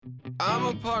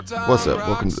What's up?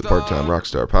 Welcome to the Part-Time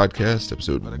Rockstar Podcast,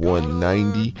 episode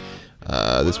 190.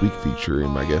 This week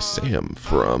featuring my guest Sam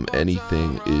from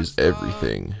Anything Is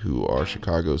Everything, who are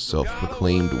Chicago's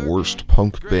self-proclaimed worst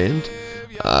punk band.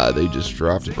 They just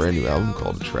dropped a brand new album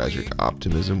called Tragic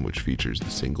Optimism, which features the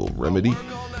single Remedy.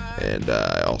 And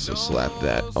I also slapped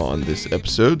that on this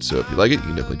episode, so if you like it, you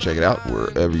can definitely check it out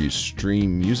wherever you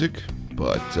stream music.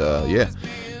 But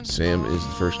Sam is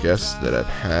the first guest that I've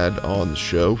had on the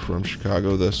show from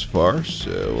Chicago thus far,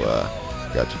 so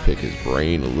got to pick his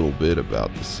brain a little bit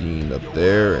about the scene up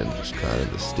there and just kind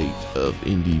of the state of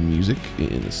indie music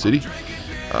in the city.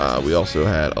 We also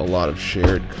had a lot of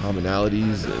shared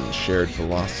commonalities and shared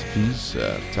philosophies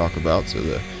to talk about, so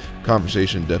the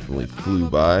conversation definitely flew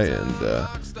by, and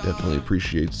definitely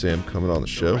appreciate Sam coming on the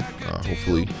show.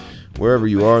 Hopefully, wherever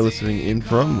you are listening in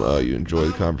from, you enjoy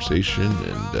the conversation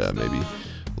and maybe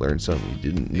learn something you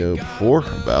didn't know before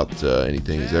about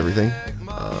Anything Is Everything.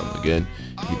 Again,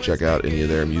 you can check out any of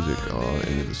their music on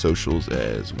any of the socials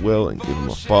as well and give them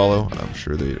a follow. I'm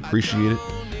sure they'd appreciate it.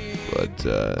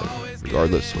 But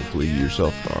regardless, hopefully you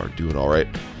yourself are doing all right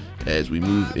as we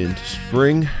move into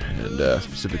spring and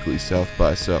specifically South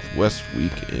by Southwest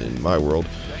week in my world.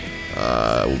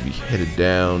 We'll be headed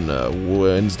down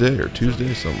Wednesday or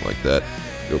Tuesday, something like that.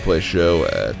 Go play a show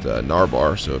at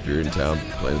Narbar. So if you're in town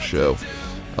playing a show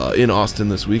in Austin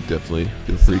this week, definitely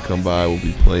feel free to come by. We'll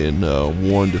be playing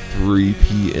 1 to 3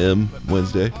 p.m.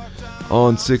 Wednesday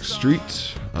on 6th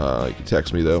Street. You can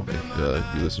text me though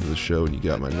if you listen to the show and you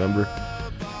got my number.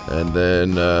 And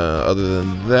then other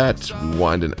than that, we're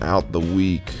winding out the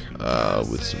week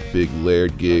with some big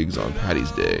Laird gigs on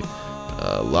Paddy's Day.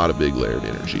 A lot of big Laird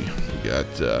energy. We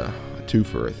got a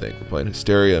twofer, I think. We're playing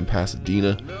Hysteria in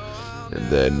Pasadena, and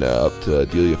then up to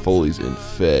Delia Foley's in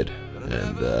Fed.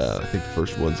 And I think the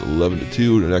first one's 11 to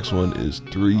 2, the next one is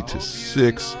 3 to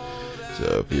 6.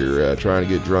 So if you're trying to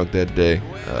get drunk that day,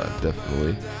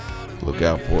 definitely look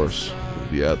out for us.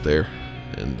 We'll be out there.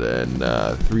 And then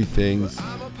 3 things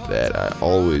that I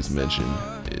always mention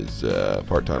is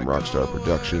Part-Time Rockstar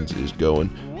Productions is going,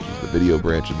 which is the video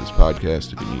branch of this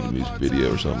podcast. If you need a music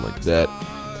video or something like that,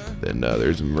 then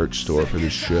there's a merch store for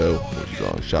this show, which is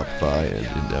on Shopify and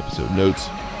in the episode notes.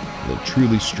 And then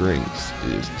Truly Strings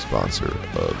is the sponsor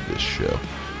of this show.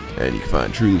 And you can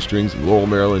find Truly Strings in Laurel,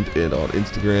 Maryland, and on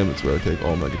Instagram. That's where I take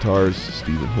all my guitars.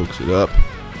 Steven hooks it up.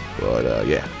 But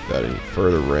without any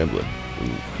further rambling, we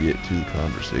get to the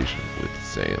conversation with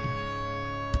Sam.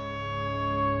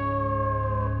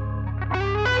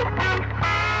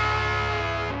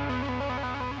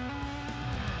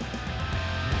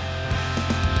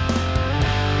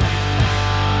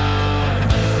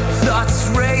 Thoughts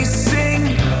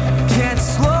racing, can't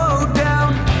slow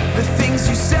down. The things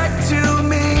you said to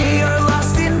me are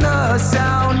lost in the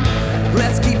sound.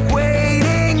 Let's keep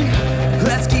waiting,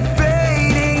 let's keep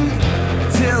fading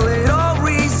till it all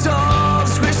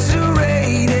resolves,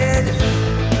 restorated.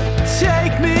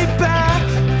 Take me back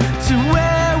to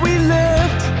where we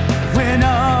lived, when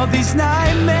all these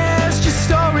nightmares just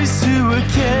stories to a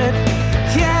kid.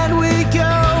 Can we go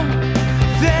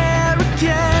there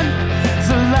again?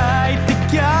 The light that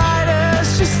guide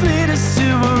us just lead us to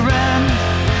a end.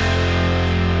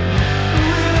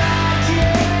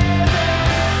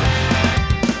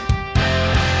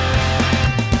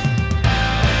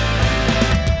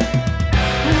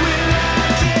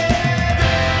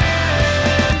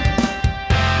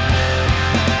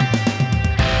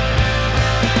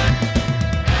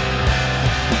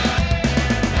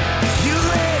 You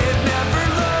live, never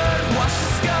learn, watch the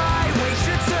sky, wait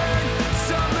your turn.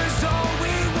 Summer's all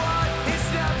we want, it's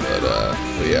never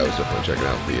But yeah, I was definitely checking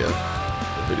out the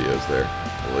videos there.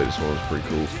 The latest one was pretty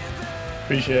cool.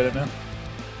 Appreciate it, man.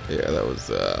 Yeah, that was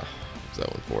what's that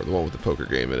one for? The one with the poker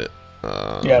game in it.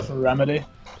 Yeah, for Remedy.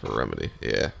 For Remedy,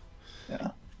 yeah.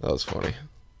 Yeah. That was funny.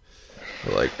 I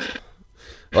liked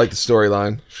the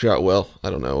storyline. Shot well. I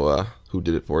don't know who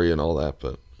did it for you and all that,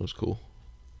 but it was cool.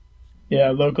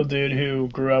 Yeah, local dude who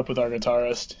grew up with our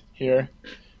guitarist here.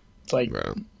 It's like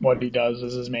Right. what he does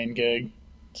is his main gig.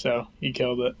 So he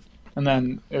killed it. And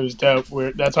then it was dope.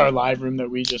 That's our live room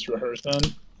that we just rehearsed in.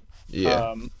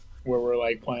 Yeah. Where we're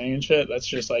like playing and shit.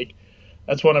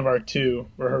 That's one of our 2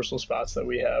 rehearsal spots that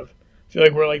we have. I feel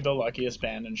like we're like the luckiest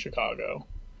band in Chicago.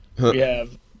 We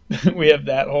have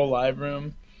that whole live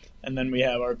room, and then we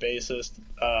have our bassist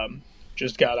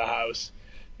just got a house,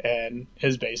 and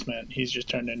his basement he's just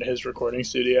turned into his recording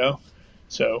studio,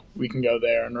 so we can go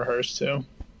there and rehearse too.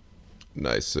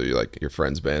 Nice. So you like your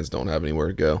friends' bands don't have anywhere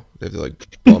to go? They have to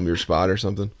like bum your spot or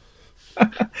something?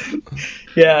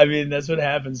 Yeah, I mean that's what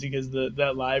happens because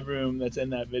that live room that's in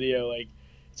that video, like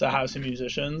it's a house of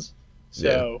musicians,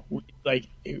 So like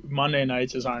Monday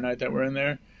nights is our night that we're in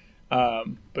there.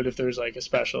 But if there's like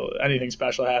anything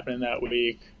special happening that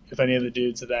week, if any of the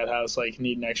dudes at that house like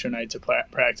need an extra night to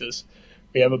practice,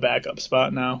 we have a backup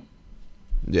spot now.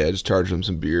 Yeah, just charge them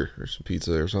some beer or some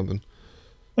pizza or something.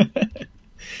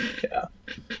 Yeah,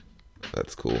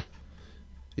 that's cool.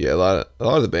 Yeah, a lot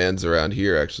of the bands around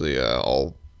here actually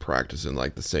all practice in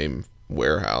like the same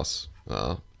warehouse,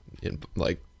 in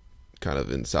like kind of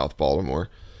in South Baltimore.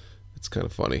 It's kind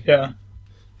of funny. yeah.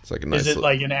 It's like a nice. Is it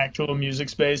like an actual music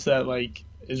space that like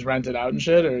is rented out and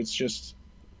shit, or it's just?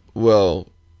 Well,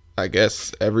 I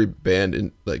guess every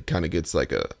band like kind of gets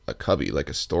like a cubby, like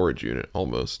a storage unit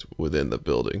almost within the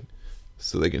building,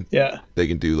 so they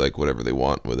can do like whatever they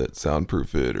want with it,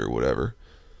 soundproof it or whatever.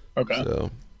 Okay. So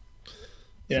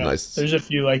yeah, nice. There's a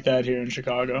few like that here in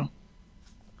Chicago.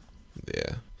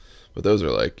 Yeah, but those are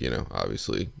like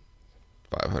obviously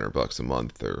 $500 a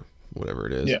month or whatever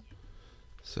it is. Yeah.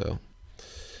 So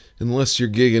unless you're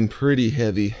gigging pretty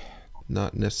heavy,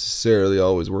 not necessarily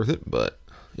always worth it, but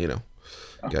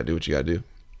gotta do what you gotta do.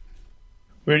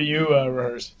 Where do you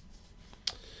rehearse?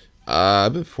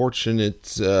 I've been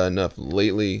fortunate enough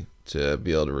lately to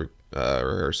be able to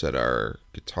rehearse at our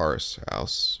guitarist's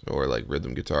house, or like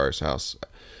rhythm guitarist's house.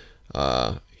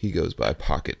 He goes by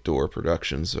Pocket Door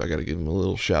Productions, so I gotta give him a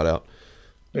little shout out.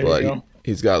 There you go.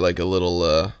 He's got like a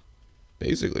little,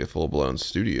 basically a full-blown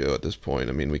studio at this point.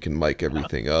 I mean, we can mic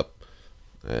everything up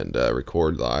and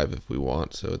record live if we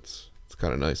want, so it's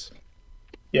kind of nice.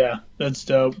 Yeah, that's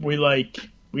dope.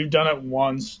 We've done it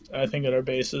once, I think, at our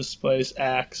bassist place,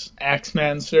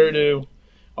 Axeman Surdu,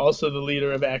 also the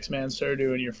leader of Axeman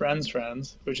Surdu and Your Friends'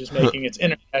 Friends, which is making its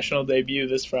international debut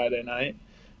this Friday night.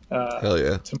 Hell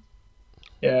yeah.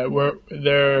 Yeah,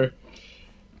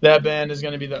 that band is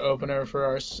going to be the opener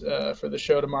for for the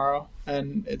show tomorrow,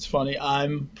 and it's funny.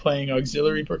 I'm playing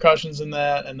auxiliary percussions in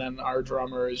that, and then our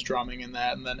drummer is drumming in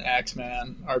that, and then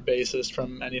Axeman, our bassist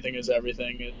from Anything Is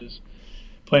Everything, is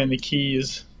playing the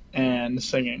keys and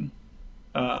singing.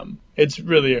 It's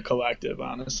really a collective,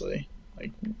 honestly.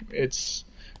 Like it's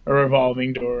a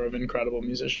revolving door of incredible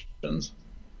musicians.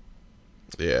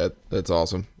 Yeah, that's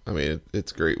awesome. I mean,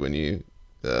 it's great when you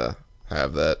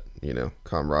have that,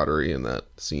 camaraderie in that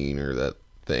scene or that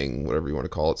thing, whatever you want to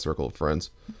call it, circle of friends.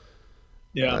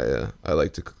 Yeah. I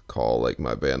like to call like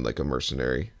my band like a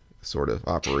mercenary sort of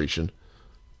operation,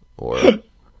 or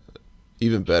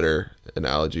even better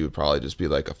analogy would probably just be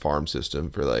like a farm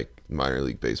system for like minor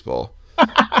league baseball.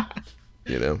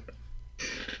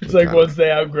 It's like once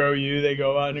they outgrow you, they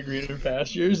go on to greener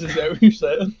pastures. Is that what you're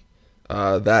saying?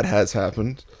 That has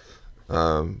happened.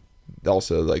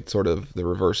 Also, like sort of the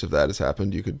reverse of that has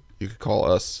happened. You could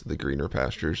call us the greener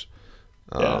pastures.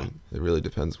 It really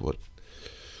depends what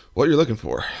you're looking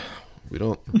for. We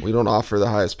don't offer the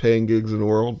highest paying gigs in the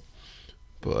world,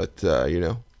 but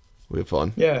we have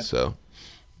fun. Yeah. So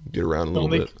get around a little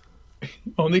bit.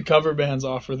 Only cover bands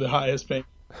offer the highest paying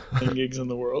gigs in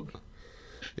the world.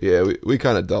 Yeah, we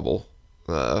kind of double,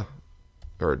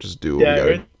 or just do what Yeah,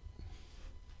 we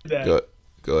that.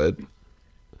 Go ahead.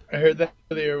 I heard that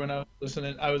earlier when I was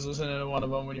listening. I was listening to one of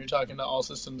them when you were talking to All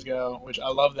Systems Go, which I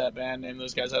love that band name.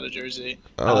 Those guys out of Jersey.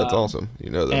 Oh, that's awesome. You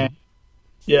know them. And,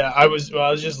 yeah, I was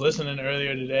just listening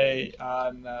earlier today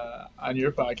on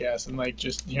your podcast and like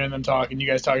just hearing them talk and you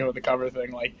guys talking about the cover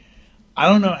thing. Like, I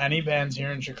don't know any bands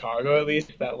here in Chicago at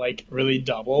least that like really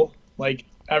double. Like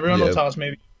everyone will toss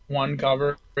maybe one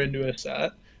cover into a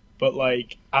set, but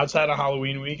like outside of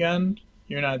Halloween weekend,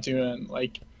 you're not doing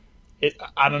like.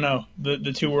 I don't know.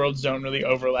 The two worlds don't really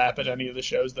overlap at any of the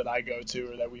shows that I go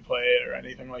to or that we play at or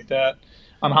anything like that.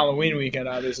 On Halloween weekend,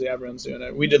 obviously everyone's doing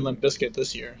it. We did Limp Bizkit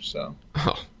this year, so.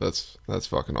 Oh, that's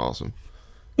fucking awesome.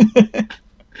 Yeah,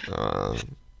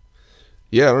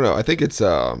 I don't know. I think it's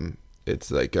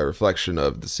like a reflection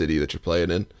of the city that you're playing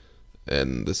in,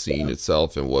 and the scene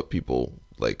itself, and what people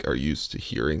like are used to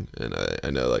hearing. And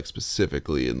I know like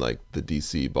specifically in like the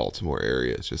DC Baltimore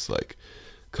area, it's just like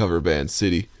cover band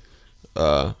city.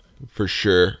 For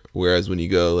sure. Whereas when you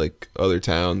go like other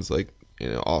towns, like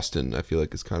Austin, I feel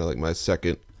like is kind of like my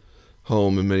second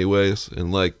home in many ways, and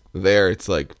like there it's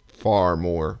like far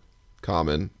more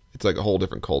common. It's like a whole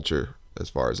different culture as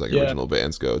far as like original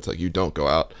bands go. It's like you don't go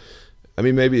out. I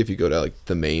mean, maybe if you go to like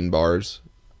the main bars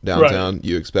downtown,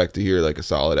 you expect to hear like a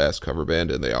solid ass cover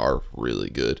band, and they are really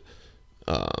good.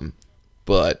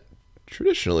 But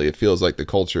traditionally, it feels like the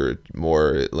culture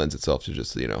more it lends itself to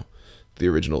just the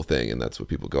original thing, and that's what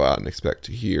people go out and expect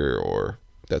to hear, or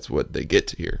that's what they get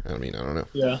to hear. I mean, I don't know.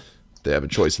 Yeah. They have a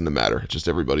choice in the matter. Just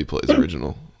everybody plays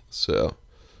original. So,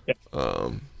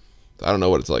 I don't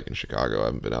know what it's like in Chicago. I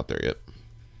haven't been out there yet.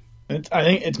 I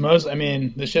think it's most. I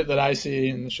mean, the shit that I see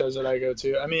and the shows that I go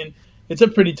to. I mean, it's a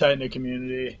pretty tight knit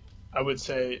community. I would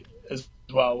say as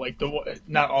well. Like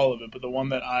not all of it, but the one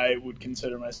that I would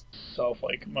consider myself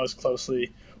like most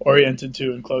closely oriented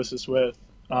to and closest with.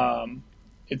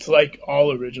 It's like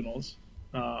all originals.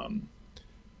 Um,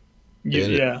 you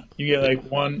get like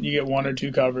you get one or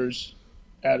two covers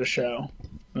at a show,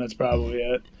 and that's probably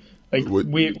it. Like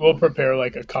we'll prepare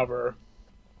like a cover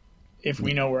if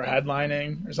we know we're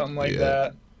headlining or something like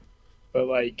that. But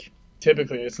like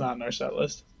typically it's not in our set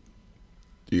list.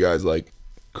 Do you guys like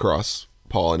cross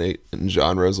pollinate in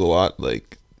genres a lot,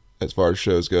 like as far as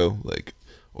shows go, like,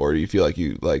 or do you feel like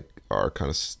you like are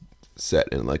kind of set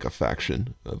in like a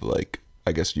faction of like,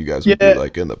 I guess you guys would be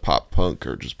like in the pop punk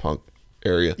or just punk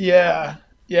area? Yeah.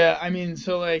 I mean,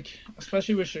 so like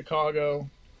especially with Chicago,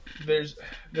 there's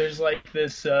like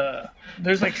this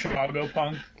there's like Chicago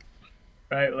punk.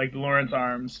 Right, like Lawrence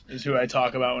Arms is who I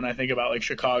talk about when I think about like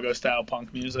Chicago style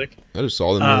punk music. I just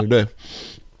saw them the other day.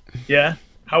 Yeah,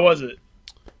 how was it?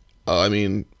 I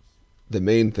mean, the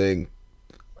main thing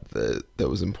that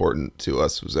was important to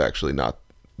us was actually not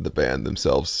the band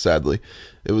themselves. Sadly,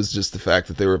 it was just the fact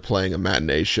that they were playing a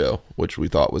matinee show, which we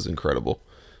thought was incredible.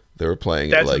 They were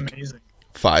playing at like amazing.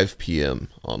 5 p.m.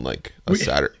 on like a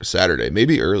Saturday,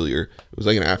 maybe earlier. It was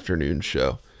like an afternoon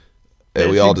show. And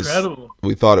we all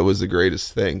we thought it was the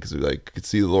greatest thing because we like could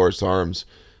see the Lawrence Arms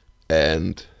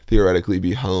and theoretically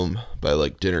be home by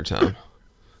like dinner time.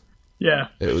 Yeah,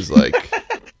 it was like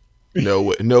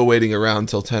no waiting around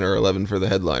until 10 or 11 for the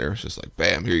headliner. It's just like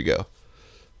bam, here you go.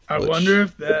 I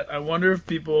wonder if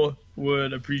people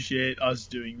would appreciate us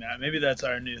doing that. Maybe that's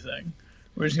our new thing.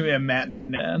 We're just gonna be a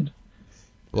matinee band.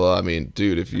 Well, I mean,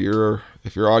 dude, if your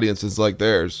audience is like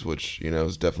theirs, which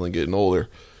is definitely getting older,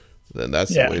 then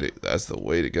that's the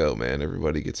way to go, man.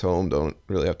 Everybody gets home, don't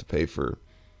really have to pay for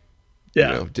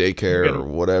daycare or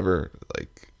whatever,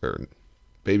 like, or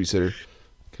babysitter,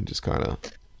 can just kind of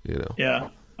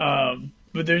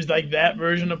but there's like that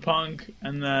version of punk,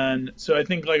 and then so I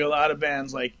think like a lot of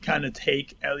bands like kind of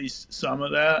take at least some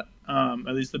of that,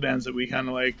 at least the bands that we kind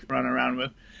of like run around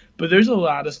with, but there's a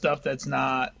lot of stuff that's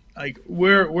not like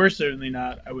we're certainly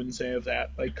not, I wouldn't say, of that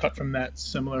like cut from that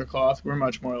similar cloth. We're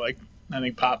much more like, I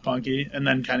think, pop punky and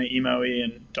then kind of emo-y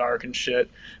and dark and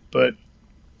shit. But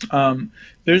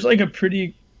there's like a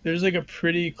pretty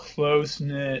close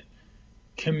knit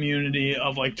community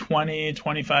of like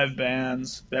 20-25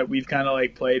 bands that we've kind of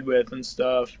like played with and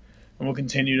stuff, and we'll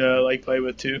continue to like play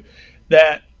with too,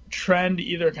 that trend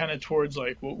either kind of towards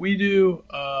like what we do,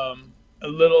 a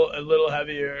little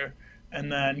heavier,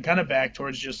 and then kind of back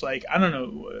towards just like, I don't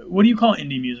know, what do you call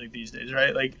indie music these days,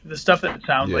 right? Like the stuff that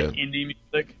sounds like indie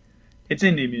music. It's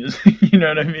indie music, you know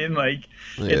what I mean? Like,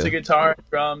 it's a guitar and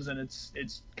drums, and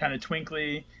it's kind of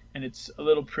twinkly, and it's a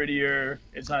little prettier.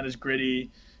 It's not as gritty,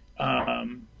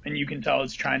 and you can tell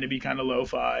it's trying to be kind of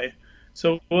lo-fi.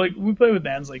 So, like, we play with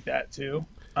bands like that too,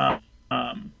 that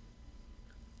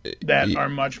are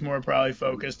much more probably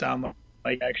focused on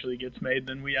like actually gets made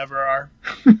than we ever are.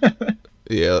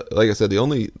 Yeah, like I said, the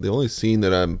only scene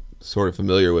that I'm sort of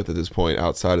familiar with at this point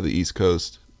outside of the East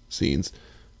Coast scenes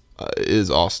is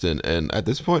Austin, and at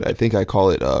this point I think I call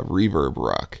it reverb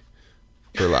rock,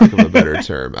 for lack of a better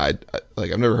term. I've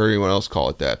never heard anyone else call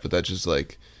it that, but that just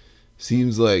like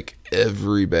seems like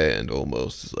every band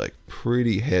almost is like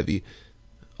pretty heavy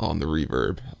on the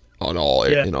reverb on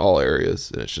in all areas,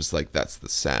 and it's just like that's the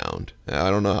sound. And I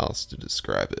don't know how else to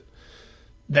describe it.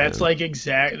 That's like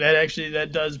that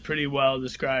does pretty well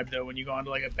describe though when you go onto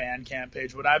like a Bandcamp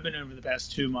page. What I've been doing for the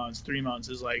past 3 months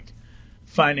is like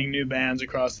finding new bands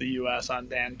across the U.S. on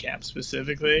Bandcamp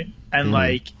specifically, and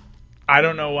like I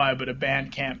don't know why, but a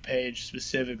Bandcamp page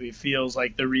specifically feels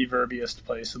like the reverbiest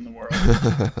place in the world.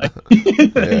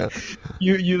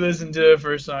 You listen to the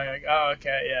first song, like, oh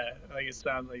okay, yeah, like it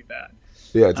sounds like that.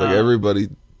 Yeah, it's like everybody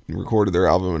recorded their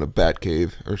album in a bat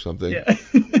cave or something. Yeah.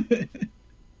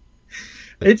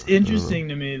 It's interesting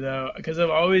to me though, because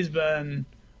I've always been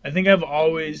tied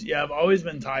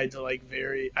to like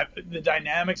the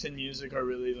dynamics in music are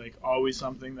really like always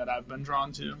something that I've been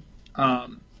drawn to.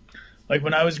 Like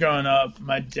when I was growing up,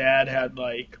 my dad had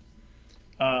like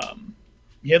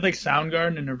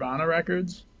Soundgarden and Nirvana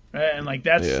records, right? And like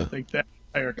that's like that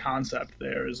entire concept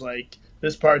there is like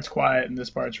this part's quiet and this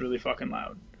part's really fucking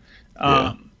loud.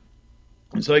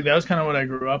 And so like that was kind of what I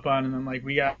grew up on, and then like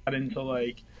we got into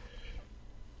like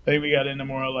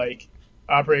more like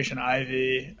Operation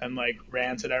Ivy and like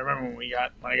Rancid. I remember when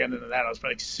I got into that, I was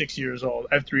like 6 years old.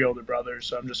 I have 3 older brothers,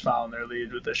 so I'm just following their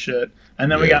lead with this shit.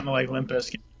 And then we got into like Limp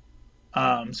Bizkit.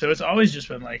 So it's always just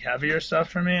been like heavier stuff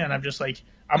for me, and I'm just like,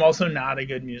 I'm also not a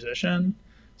good musician,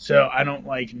 So I don't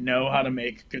like know how to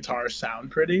make guitars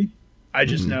sound pretty. I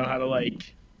just Mhm. know how to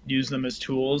like use them as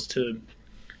tools to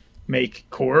make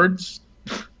chords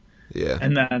Yeah.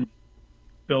 and then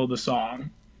build a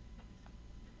song.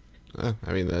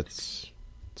 I mean, that's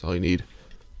all you need.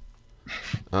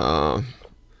 Um,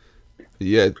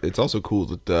 yeah, it's also cool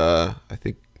that I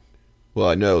think. Well,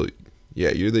 I know.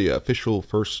 Yeah, you're the official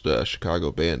first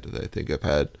Chicago band that I think I've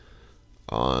had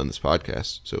on this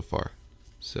podcast so far.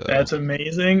 So, That's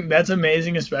amazing. That's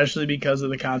amazing, especially because of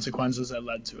the consequences that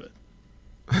led to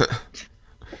it.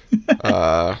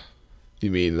 uh,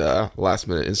 you mean last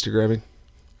minute Instagramming?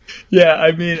 Yeah,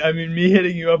 I mean, me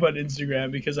hitting you up on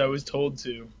Instagram because I was told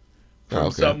to Oh, from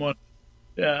okay. someone.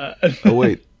 Yeah, Oh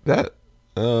wait, that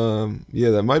yeah,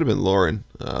 that might have been Lauren,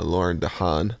 Lauren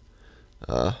DeHaan,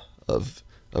 uh, of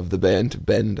the band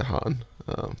Ben DeHaan.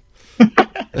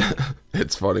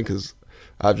 It's funny because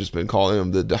I've just been calling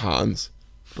them the DeHaans,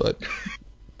 but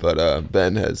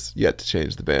Ben has yet to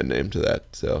change the band name to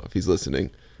that. So if he's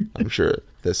listening, I'm sure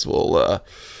this will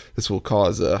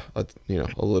cause a a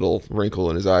little wrinkle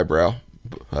in his eyebrow,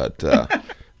 but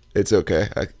it's okay.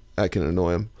 I can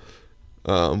annoy him.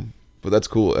 But that's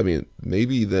cool. I mean,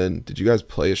 maybe then did you guys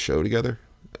play a show together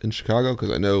in Chicago?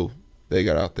 Because I know they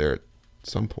got out there at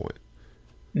some point.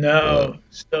 But no.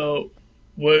 So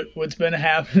what's been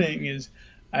happening is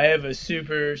I have a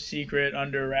super secret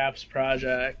under wraps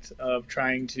project of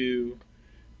trying to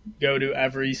go to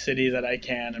every city that I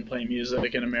can and play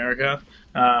music in America.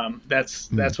 That's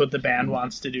what the band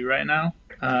wants to do right now.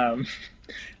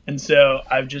 And so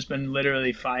I've just been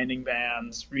literally finding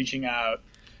bands, reaching out,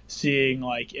 seeing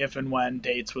like if and when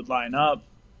dates would line up.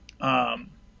 Um,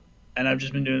 and I've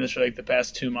just been doing this for like the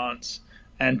past 2 months.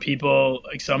 And people,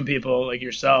 like some people, like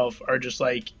yourself, are just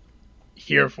like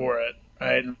here for it,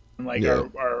 right? And like yeah,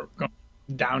 are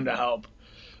down to help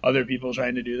other people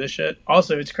trying to do this shit.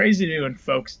 Also, it's crazy to me when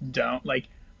folks don't like.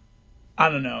 I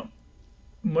don't know.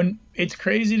 When it's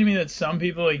crazy to me that some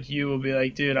people like you will be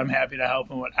like, dude, I'm happy to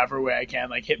help in whatever way I can.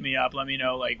 Like, hit me up, let me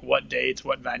know like what dates,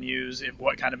 what venues, if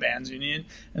what kind of bands you need.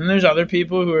 And there's other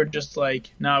people who are just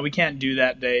like, no, we can't do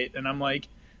that date. And I'm like,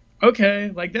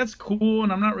 okay, like that's cool.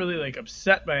 And I'm not really like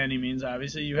upset by any means.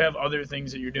 Obviously, you have other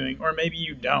things that you're doing, or maybe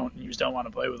you don't, and you just don't want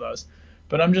to play with us.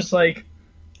 But I'm just like,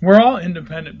 we're all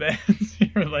independent bands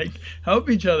here. Like, help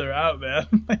each other out, man.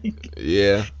 Like,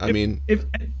 yeah. I if mean, if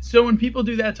so, when people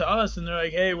do that to us and they're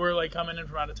like, "Hey, we're like coming in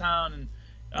from out of town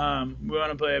and we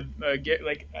want to play a gig,"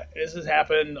 like this has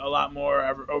happened a lot more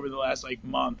over the last like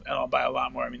month, and by a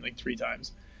lot more, I mean like 3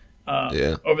 times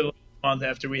yeah, over the last month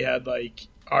after we had like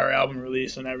our album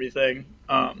release and everything.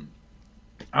 I'm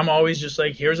always just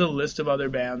like, here's a list of other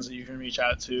bands that you can reach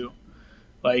out to.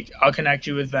 Like, I'll connect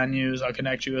you with venues. I'll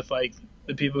connect you with like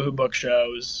the people who book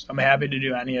shows. I'm happy to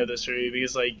do any of this for you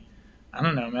because like I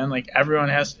don't know, man. Like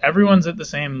everyone's at the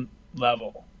same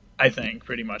level. I think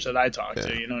pretty much that I talk yeah.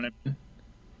 to. You know what I mean?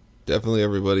 Definitely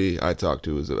everybody I talk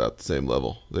to is about the same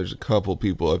level. There's a couple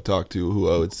people I've talked to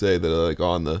who I would say that are like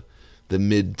on the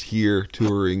mid tier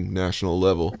touring national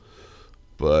level,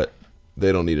 but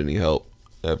they don't need any help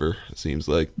ever. It seems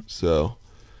like so.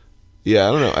 Yeah,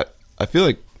 I don't know. I feel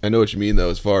like I know what you mean though.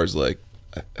 As far as like,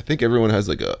 I think everyone has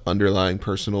like a underlying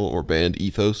personal or band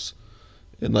ethos,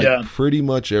 and like Yeah, pretty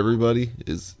much everybody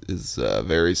is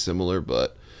very similar.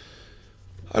 But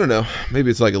I don't know.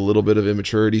 Maybe it's like a little bit of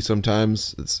immaturity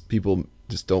sometimes. It's people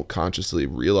just don't consciously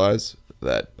realize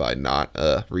that by not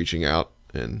reaching out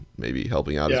and maybe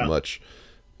helping out as yeah, much,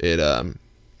 it I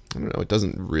don't know. It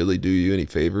doesn't really do you any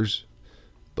favors.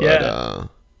 But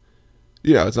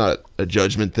yeah, it's not a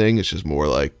judgment thing. It's just more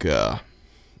like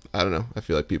I don't know. I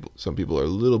feel like some people are a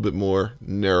little bit more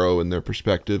narrow in their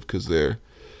perspective because it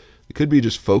could be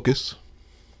just focus.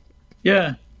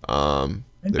 yeah. I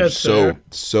think They're that's just fair.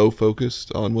 so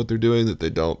focused on what they're doing that they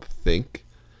don't think.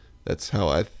 That's how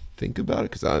I think about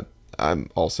it because I'm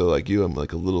also like you. I'm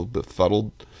like a little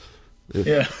befuddled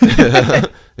Yeah, if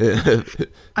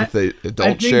I if they I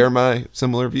don't share think my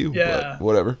similar view. But yeah.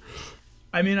 whatever.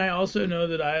 I mean, I also know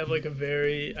that I have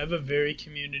a very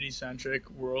community centric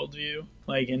worldview,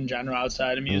 like in general,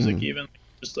 outside of music, Mm, even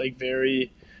just like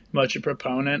very much a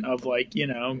proponent of like,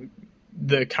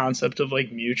 the concept of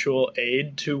like mutual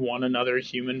aid to one another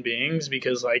human beings,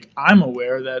 because like I'm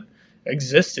aware that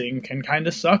existing can kind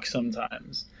of suck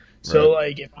sometimes. So right.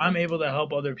 like if I'm able to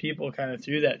help other people kind of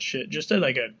through that shit, just at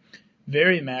like a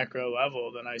very macro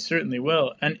level, then I certainly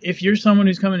will. And if you're someone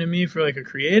who's coming to me for like a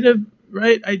creative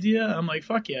right idea, I'm like,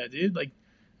 fuck yeah, dude. Like,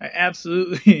 I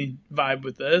absolutely vibe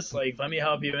with this. Like, let me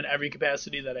help you in every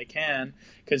capacity that I can,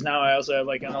 because now I also have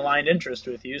like an aligned interest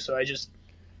with you. So I just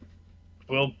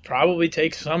will probably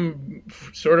take some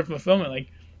sort of fulfillment. Like,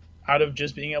 out of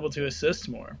just being able to assist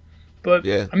more. But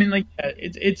Yeah. I mean, like,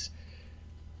 it's.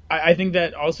 I think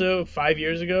that also 5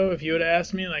 years ago, if you would have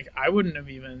asked me, like, I wouldn't have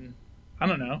even. I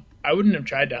don't know. I wouldn't have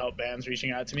tried to help bands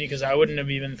reaching out to me because I wouldn't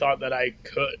have even thought that I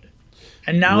could.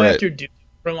 And now Right. after doing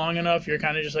it for long enough, you're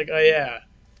kind of just like, oh yeah,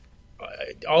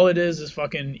 all it is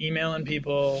fucking emailing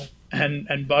people and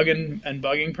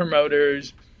bugging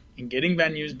promoters and getting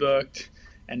venues booked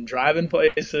and driving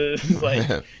places.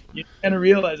 Like you kind of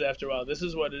realize after a while this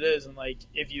is what it is, and like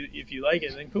if you like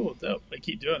it, then cool, dope. Like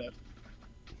keep doing it.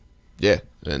 Yeah,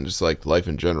 and just like life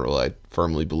in general, I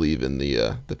firmly believe in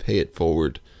the pay it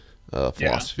forward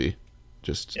philosophy,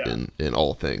 just in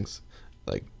all things.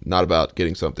 Like not about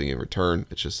getting something in return.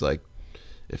 It's just like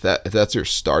if that's your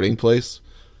starting place,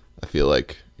 I feel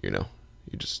like you're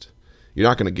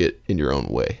not gonna get in your own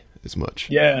way as much.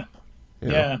 Yeah, you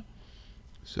know? yeah.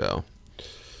 So,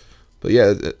 but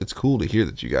yeah, it's cool to hear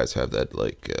that you guys have that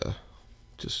like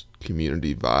just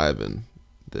community vibe, and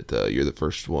that you're the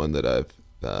first one that I've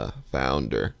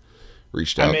found or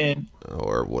reached out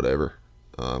or whatever.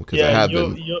 Because I have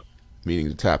been meaning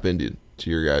to tap into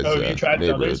your guys' you tried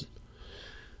neighborhood. Others?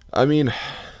 I mean,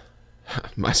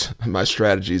 my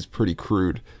strategy is pretty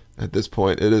crude at this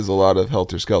point. It is a lot of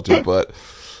helter skelter, but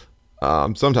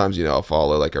sometimes I'll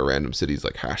follow like a random city's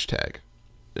like hashtag,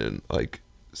 and like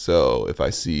so if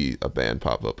I see a band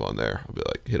pop up on there, I'll be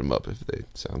like hit them up if they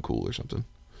sound cool or something.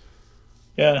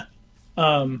 Yeah.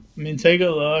 I mean, take a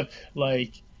look.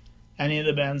 Like any of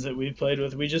the bands that we've played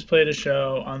with, we just played a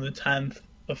show on the 10th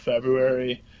of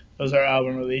February. It was our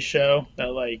album release show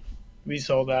that like we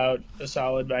sold out a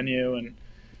solid venue, and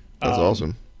that's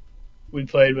awesome. We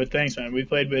played with thanks man. We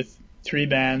played with 3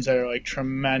 bands that are like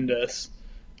tremendous.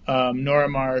 Nora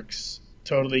Marks,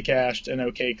 Totally Cashed, and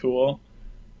OK Cool.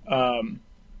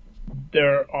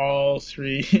 They're all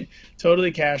 3.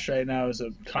 Totally Cashed right now is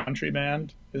a country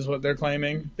band, is what they're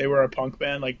claiming. They were a punk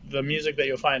band. Like the music that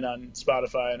you'll find on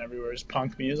Spotify and everywhere is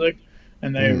punk music,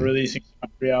 and they're releasing a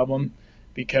country album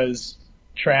because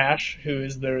Trash, who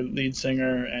is their lead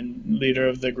singer and leader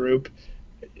of the group,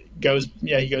 he goes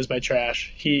by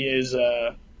Trash. He is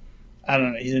I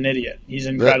don't know, he's an idiot. He's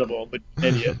incredible, but an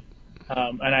idiot.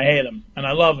 And I hate him, and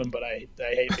I love him, but I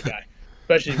hate the guy,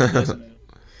 especially if he's listening.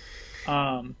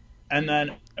 And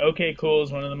then OK Cool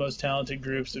is one of the most talented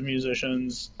groups of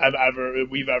musicians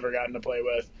we've ever gotten to play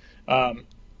with.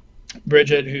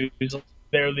 Bridget, who's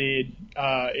their lead,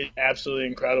 is absolutely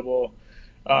incredible.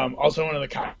 Also one of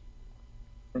the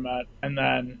met, and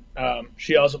then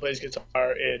she also plays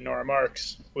guitar in Nora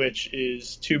Marks, which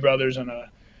is 2 brothers and a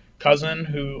cousin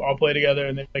who all play together,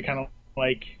 and they kind of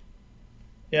like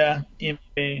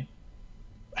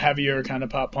heavier kind of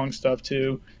pop punk stuff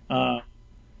too.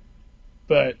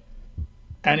 But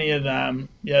any of them,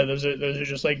 those are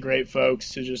just like great folks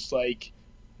to just like.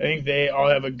 I think they all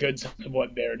have a good sense of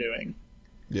what they're doing.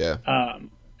 Yeah.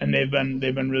 And they've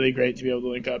been really great to be able to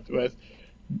link up with.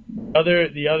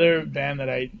 The other band that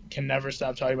I can never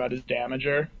stop talking about is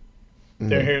Damager.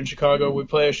 They're here in Chicago. We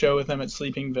play a show with them at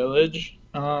Sleeping Village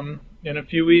in a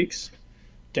few weeks.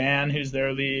 Dan, who's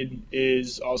their lead,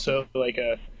 is also like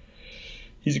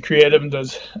he's a creative and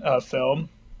does film,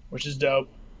 which is dope.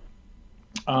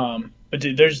 But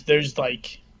dude, there's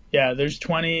like there's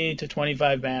 20 to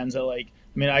 25 bands that like.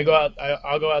 I mean, I'll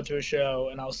go out to a show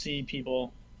and I'll see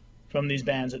people from these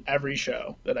bands at every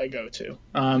show that I go to.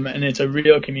 And it's a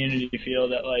real community feel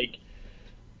that like,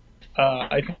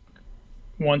 I think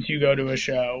once you go to a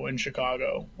show in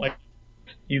Chicago, like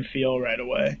you feel right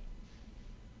away.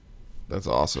 That's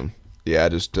awesome. Yeah, I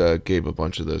just gave a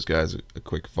bunch of those guys a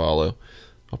quick follow.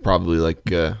 I'll probably like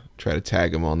try to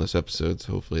tag them on this episode,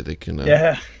 so hopefully they can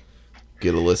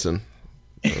get a listen.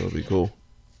 That'll be cool.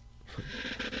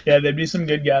 Yeah, there'd be some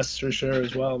good guests for sure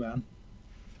as well, man.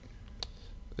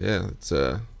 Yeah, it's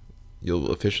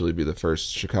you'll officially be the first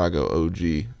Chicago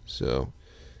OG, so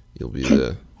you'll be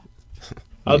the.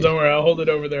 Don't worry, I'll hold it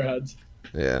over their heads.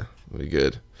 Yeah, it'll be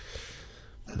good.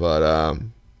 But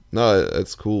no,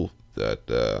 it's cool that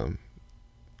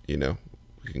we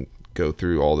can go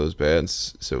through all those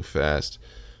bands so fast.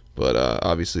 But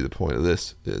obviously, the point of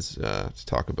this is to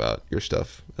talk about your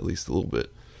stuff at least a little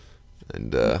bit.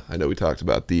 And I know we talked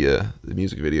about the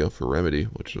music video for Remedy,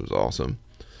 which was awesome.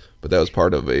 But that was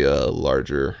part of a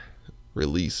larger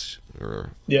release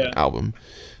or album.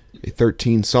 A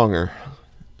 13-songer.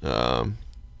 A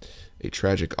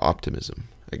Tragic Optimism,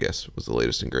 I guess, was the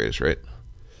latest and greatest, right?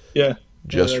 Yeah.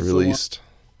 Just released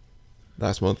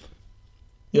last month.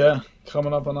 Yeah,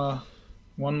 coming up on a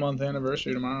 1-month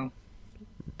anniversary tomorrow.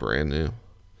 Brand new.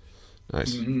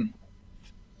 Nice. Mm-hmm.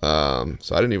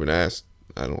 So I didn't even ask,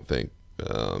 I don't think,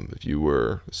 if you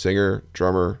were a singer,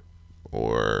 drummer,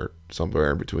 or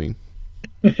somewhere in between?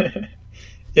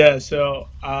 Yeah, so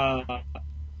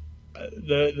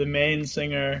the main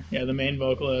singer, yeah, the main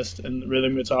vocalist and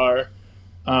rhythm guitar.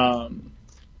 Um,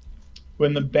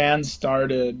 when the band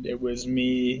started, it was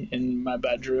me in my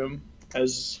bedroom,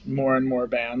 as more and more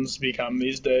bands become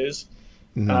these days,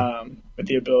 Hmm. with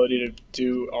the ability to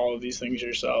do all of these things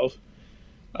yourself.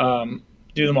 Um,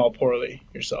 do them all poorly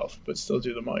yourself, but still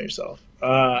do them all yourself.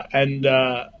 And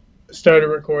started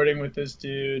recording with this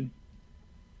dude.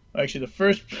 Actually, the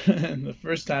first the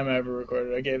first time I ever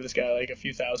recorded, I gave this guy like a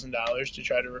few $1,000s to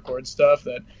try to record stuff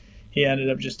that he ended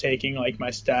up just taking like my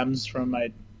stems from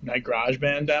my garage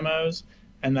band demos,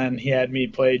 and then he had me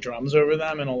play drums over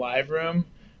them in a live room,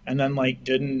 and then like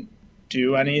didn't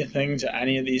do anything to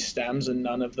any of these stems, and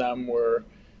none of them were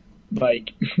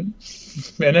like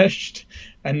finished,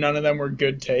 and none of them were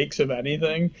good takes of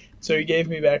anything. So he gave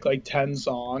me back like 10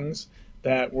 songs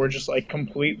that were just like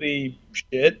completely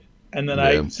shit. And then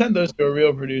I Yeah. sent those to a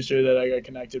real producer that I got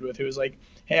connected with, who was like,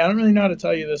 "Hey, I don't really know how to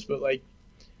tell you this, but like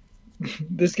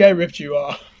this guy ripped you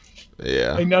off.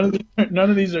 Yeah. Like none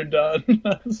of these are done."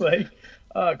 I was like,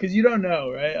 "Cause you don't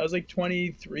know, right?" I was like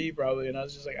 23 probably, and I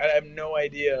was just like, I have no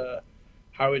idea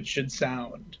how it should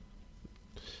sound.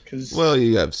 Cause Well,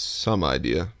 you have some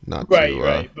idea,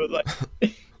 right, but like,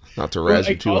 not to but razz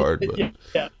you like too all, hard, but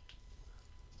yeah.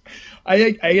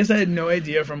 I guess I had no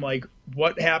idea from like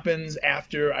what happens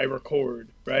after I record,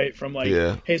 right? From like,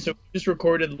 yeah. hey, so we just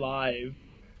recorded live.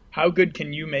 How good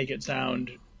can you make it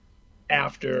sound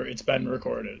after it's been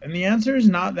recorded? And the answer is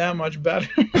not that much better.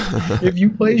 If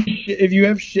you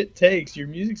have shit takes, your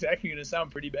music's actually going to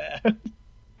sound pretty bad.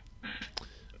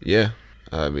 Yeah.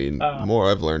 I mean, the Uh, more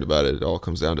I've learned about it, it all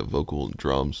comes down to vocal and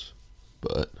drums.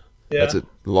 But that's yeah.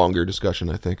 a longer discussion,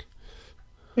 I think.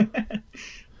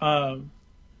 Um,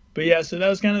 but yeah, so that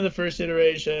was kind of the first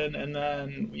iteration, and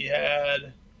then we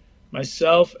had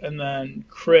myself and then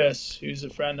Chris, who's a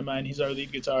friend of mine. He's our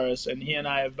lead guitarist, and he and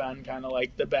I have been kind of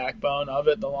like the backbone of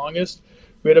it the longest.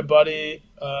 We had a buddy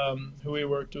who we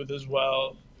worked with as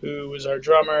well, who was our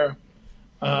drummer,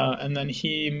 and then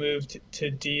he moved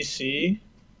to DC.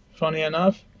 Funny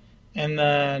enough, and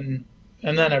then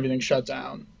everything shut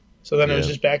down. So then it was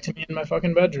Yeah. just back to me in my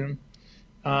fucking bedroom,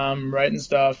 writing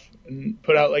stuff, and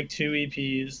put out like 2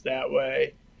 EPs that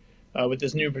way. With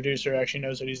this new producer who actually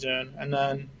knows what he's doing, and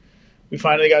then we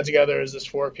finally got together as this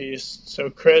 4 piece. So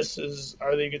Chris is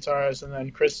our lead guitarist, and then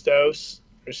Christos,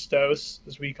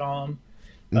 as we call him,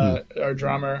 Hmm. our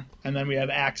drummer, and then we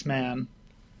have Axeman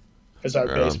as our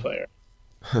Right bass on. player.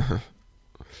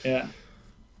 Yeah.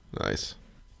 Nice.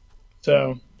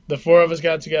 So the four of us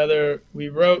got together. We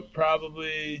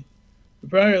probably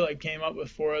like came up with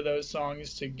four of those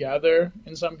songs together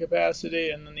in some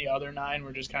capacity, and then the other nine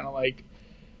were just kind of like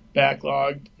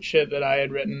backlogged shit that I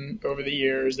had written over the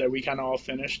years that we kind of all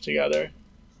finished together.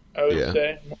 I would Yeah.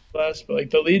 say more or less, but like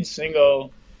the lead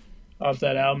single off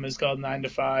that album is called 9 to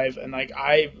 5, and like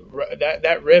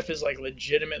that riff is like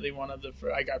legitimately one of the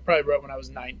like I probably wrote when I was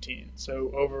 19,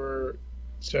 so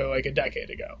like a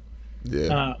decade ago. Yeah.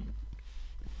 Um,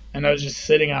 and I was just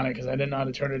sitting on it because I didn't know how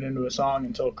to turn it into a song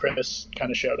until Chris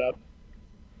kind of showed up.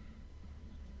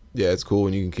 Yeah, it's cool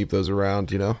when you can keep those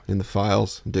around, in the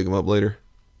files and dig them up later.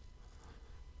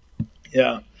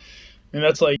 Yeah, and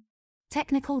that's like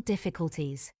Technical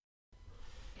difficulties.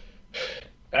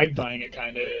 egg buying it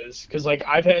kind of is because like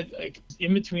I've had like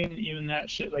in between even that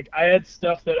shit, like I had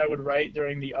stuff that I would write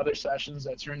during the other sessions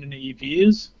that turned into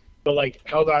EPs, but like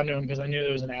held on to them because I knew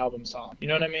there was an album song. You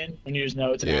know what I mean? When you just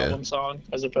know it's an Yeah. album song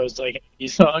as opposed to like an EP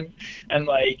song, and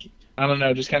like I don't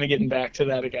know, just kind of getting back to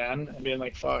that again and being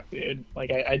like, fuck, dude. Like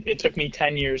it took me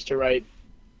 10 years to write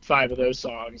 5 of those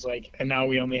songs, like, and now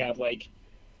we only have like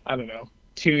I don't know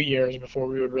 2 years before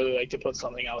we would really like to put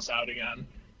something else out again.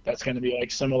 That's going to be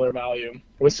like similar volume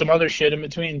with some other shit in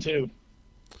between too.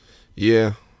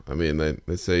 Yeah. I mean,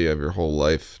 they say you have your whole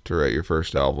life to write your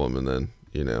first album and then,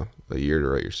 a year to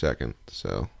write your second.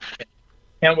 So,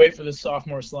 Can't wait for this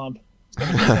sophomore slump. It's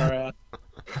going to be our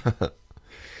ass.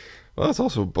 well, it's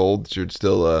also bold that you're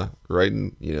still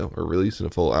writing, or releasing a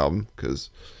full album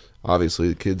because obviously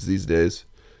the kids these days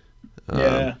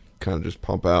Yeah. kind of just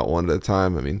pump out one at a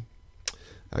time. I mean,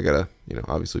 I gotta,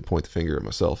 obviously point the finger at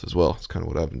myself as well. It's kind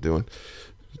of what I've been doing,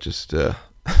 just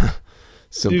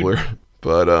simpler.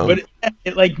 But But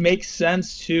it like makes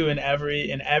sense too in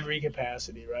every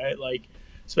capacity, right? Like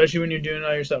especially when you're doing it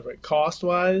all yourself, right? Cost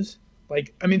wise,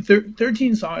 like I mean,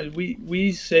 13 songs.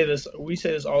 We say this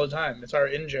all the time. It's our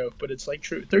in joke, but it's like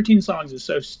true. 13 songs is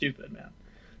so stupid, man.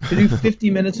 To do 50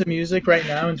 minutes of music right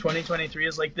now in 2023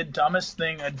 is like the dumbest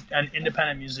thing an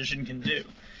independent musician can do.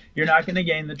 you're not going to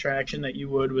gain the traction that you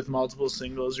would with multiple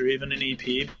singles or even an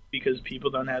EP because people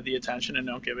don't have the attention and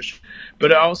don't give a shit.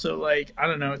 But also, like, I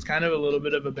don't know, it's kind of a little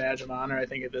bit of a badge of honor, I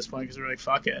think, at this point, because we're like,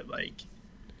 fuck it. Like,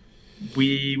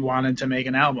 we wanted to make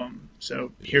an album,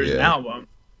 so here's an album.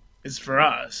 It's for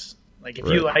us. Like, if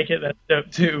you like it, that's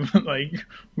dope too. Like,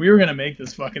 we were going to make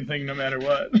this fucking thing no matter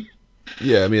what.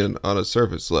 Yeah, I mean, on a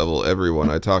surface level,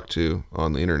 everyone I talk to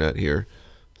on the internet here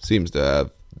seems to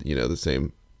have, you know, the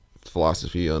same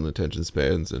philosophy on attention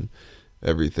spans and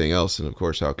everything else. And of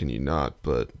course, how can you not?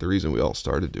 But the reason we all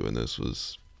started doing this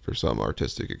was for some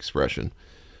artistic expression.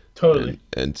 Totally.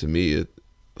 And to me, it,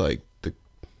 like,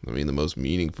 the most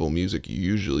meaningful music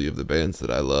usually of the bands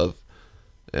that I love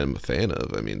and I'm a fan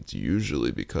of, I mean, it's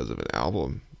usually because of an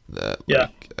album that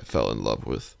like, I fell in love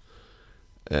with.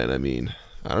 And I mean,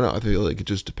 I don't know, I feel like it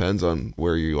just depends on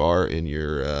where you are in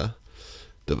your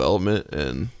development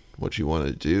and what you want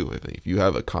to do. I think if you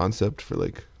have a concept for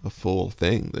like a full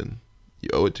thing, then you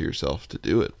owe it to yourself to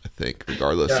do it, I think,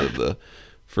 regardless of the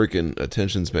freaking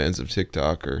attention spans of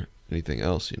TikTok or anything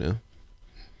else, you know?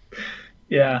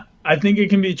 Yeah, I think it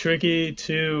can be tricky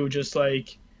too, just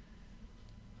like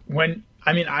when,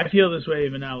 I mean, I feel this way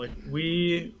even now. Like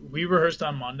we rehearsed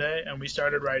on Monday and we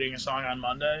started writing a song on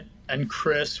Monday, and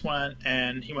Chris went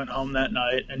home that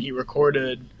night and he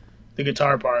recorded the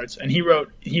guitar parts, and he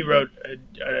wrote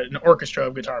an orchestra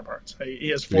of guitar parts. He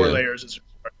has 4 layers.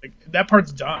 Like, that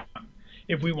part's done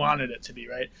if we wanted it to be,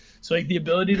 right? So like the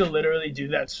ability to literally do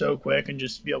that so quick and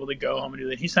just be able to go home and do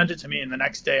that. He sent it to me, and the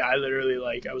next day I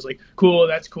was like, cool,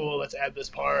 that's cool. Let's add this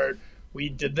part. We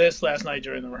did this last night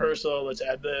during the rehearsal. Let's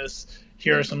add this.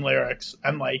 Here are some lyrics.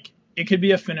 And like, it could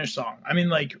be a finished song. I mean,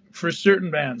 like for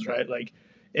certain bands, right? Like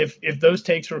if those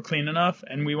takes were clean enough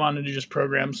and we wanted to just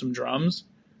program some drums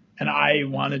and I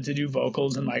wanted to do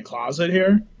vocals in my closet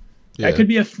here, that could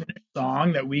be a finished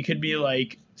song that we could be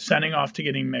like sending off to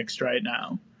getting mixed right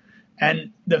now.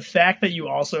 And the fact that you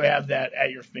also have that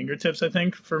at your fingertips, I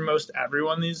think for most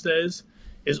everyone these days,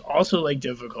 is also like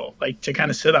difficult, like to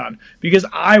kind of sit on, because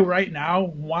I right now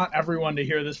want everyone to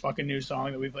hear this fucking new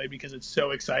song that we played because it's so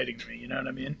exciting to me. You know what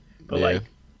I mean? But like,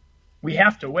 we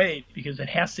have to wait because it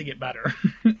has to get better.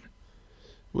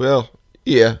 Well,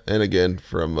 yeah. And again,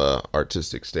 from a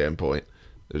artistic standpoint,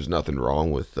 there's nothing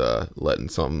wrong with letting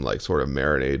something like sort of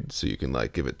marinate so you can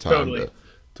like give it time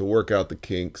to work out the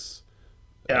kinks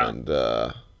and,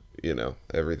 you know,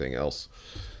 everything else.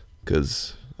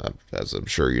 Because as I'm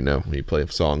sure you know, when you play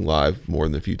a song live more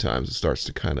than a few times, it starts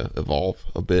to kind of evolve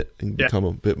a bit and become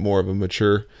a bit more of a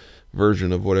mature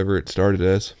version of whatever it started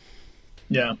as.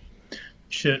 Yeah.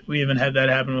 Shit, we even had that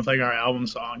happen with like our album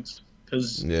songs.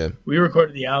 Because we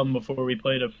recorded the album before we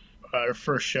played our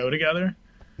first show together.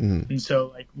 Mm-hmm. And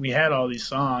so, like, we had all these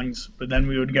songs, but then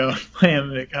we would go and play them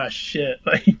and be like, oh, shit.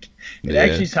 Like, it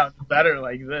actually sounds better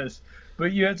like this.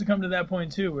 But you have to come to that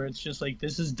point, too, where it's just like,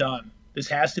 this is done. This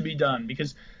has to be done.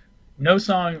 Because no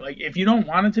song, like, if you don't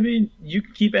want it to be, you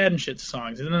can keep adding shit to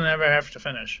songs. It doesn't ever have to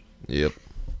finish. Yep.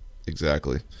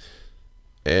 Exactly.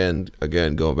 And,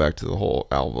 again, going back to the whole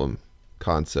album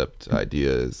concept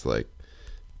idea is, like,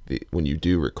 when you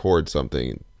do record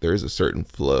something, there is a certain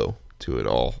flow to it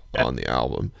all on the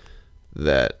album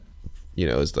that, you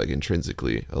know, is like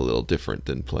intrinsically a little different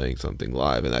than playing something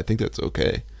live. And I think that's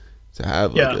okay to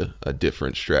have like a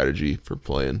different strategy for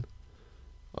playing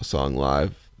a song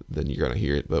live than you're going to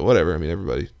hear it. But whatever. I mean,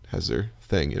 everybody has their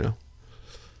thing, you know?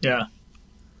 Yeah.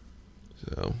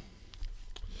 So,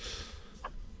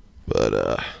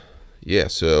 but, yeah,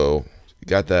 so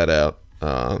got that out.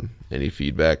 Any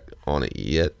feedback on it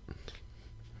yet?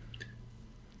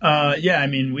 Yeah, I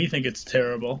mean, we think it's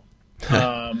terrible.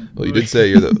 Well, you did say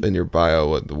you're in your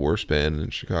bio, the worst band in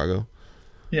Chicago?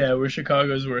 Yeah, we're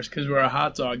Chicago's worst because we're a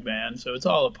hot dog band, so it's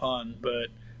all a pun. But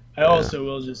I also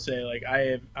will just say, like,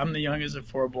 I'm the youngest of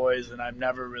 4 boys, and I've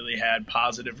never really had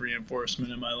positive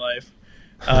reinforcement in my life.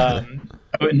 I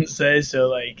wouldn't say so.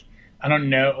 Like, I don't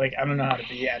know how to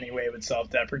be anyway with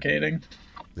self-deprecating.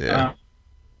 Yeah.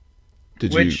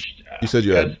 You said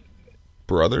you had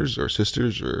brothers or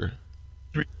sisters or?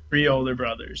 3 older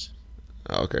brothers.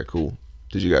 Oh, okay, cool.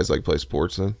 Did you guys like play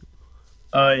sports then?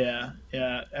 Oh yeah.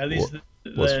 At least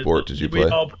what sport did you play?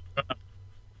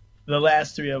 The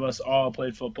last 3 of us all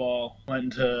played football.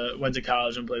 Went to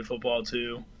college and played football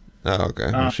too. Oh,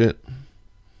 okay. Shit.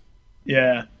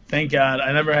 Yeah, thank God.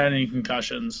 I never had any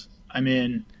concussions. I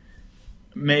mean,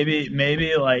 maybe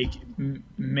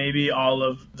all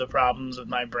of the problems with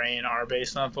my brain are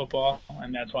based on football,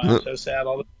 and that's why I'm so sad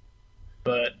all the time.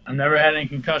 But I've never had any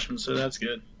concussions, so that's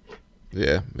good.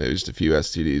 Yeah, maybe just a few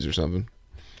STDs or something.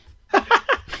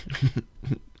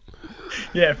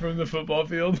 Yeah, from the football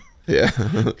field. Yeah,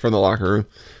 from the locker room,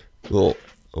 a little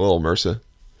MRSA.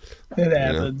 It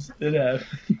happens. It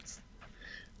happens.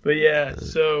 But yeah,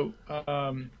 so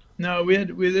no,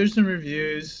 there's some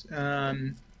reviews.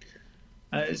 Some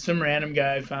random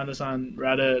guy found us on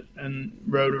Reddit and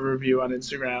wrote a review on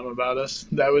Instagram about us.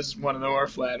 That was one of the more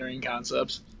flattering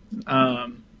concepts.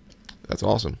 That's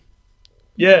awesome.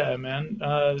 Yeah, man.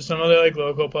 Some other like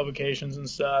local publications and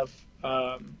stuff.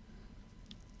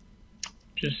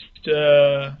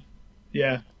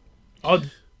 Yeah, all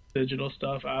digital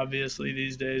stuff. Obviously,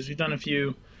 these days we've done a few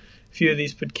of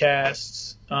these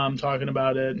podcasts talking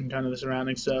about it and kind of the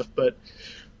surrounding stuff. But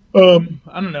I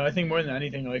don't know. I think more than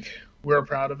anything, like we're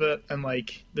proud of it, and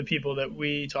like the people that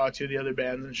we talk to, the other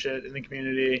bands and shit in the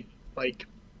community, like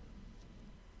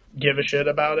give a shit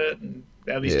about it and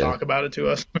at least talk about it to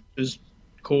us, which is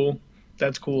cool.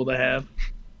 That's cool to have.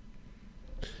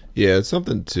 Yeah, it's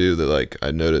something too that like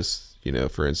I noticed,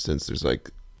 for instance, there's like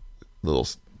little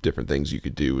different things you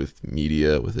could do with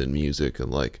media within music, and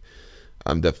like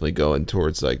I'm definitely going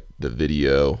towards like the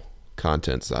video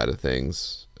content side of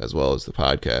things as well as the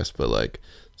podcast, but like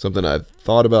something I've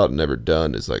thought about and never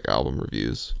done is like album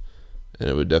reviews, and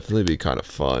it would definitely be kind of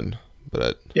fun,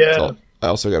 but I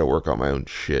also got to work on my own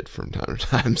shit from time to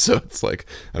time, so it's like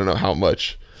I don't know how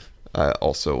much I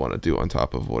also want to do on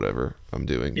top of whatever I'm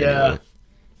doing. Yeah, anyway.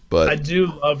 But I do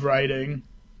love writing.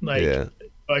 Like,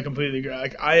 I completely agree.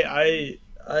 Like, I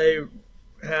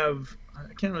have,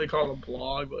 I can't really call it a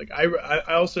blog, but like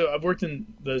I've worked in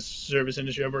the service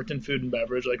industry. I've worked in food and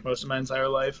beverage like most of my entire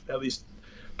life, at least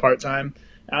part time.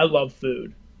 I love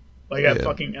food. Like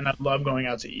and I love going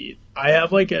out to eat. I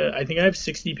have like I think I have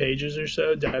 60 pages or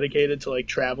so dedicated to like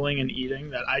traveling and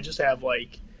eating that I just have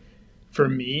like for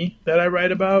me that I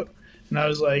write about. And I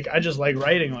was like, I just like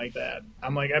writing like that.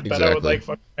 I'm like, I bet I would like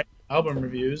fucking write album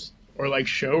reviews or like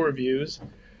show reviews.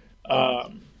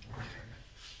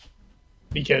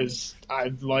 Because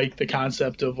I like the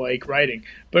concept of like writing.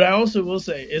 But I also will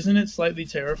say, isn't it slightly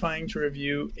terrifying to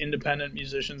review independent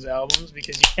musicians' albums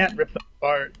because you can't rip them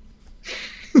apart?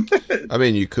 I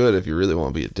mean, you could if you really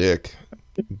want to be a dick.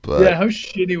 But yeah, how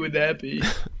shitty would that be?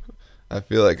 I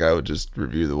feel like I would just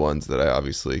review the ones that I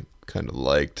obviously kind of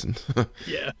liked.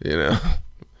 Yeah.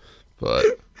 But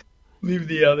leave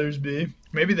the others be.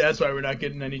 Maybe that's why we're not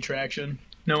getting any traction.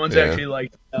 No one's actually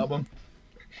liked the album.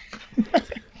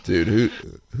 Dude,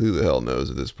 who the hell knows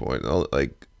at this point?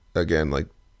 Like, again, like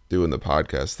doing the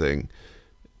podcast thing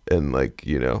and like,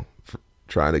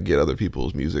 trying to get other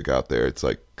people's music out there. It's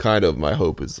like kind of my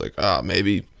hope is like,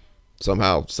 maybe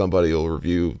somehow somebody will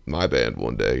review my band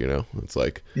one day, It's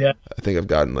like, I think I've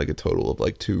gotten like a total of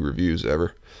like 2 reviews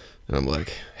ever. And I'm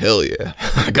like, hell yeah,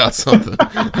 I got something.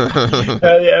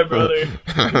 Hell yeah, brother.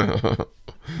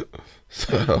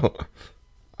 So,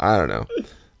 I don't know.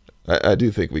 I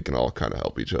do think we can all kind of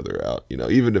help each other out,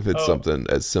 even if it's something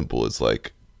as simple as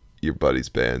like your buddy's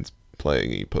band's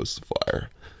playing and you post a flyer,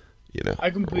 I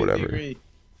completely agree.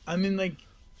 I mean, like,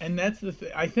 and that's the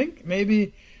thing. I think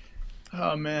maybe,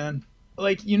 oh man,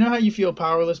 like, how you feel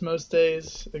powerless most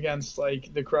days against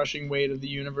like the crushing weight of the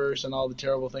universe and all the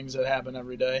terrible things that happen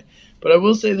every day. But I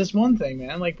will say this one thing,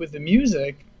 man, like with the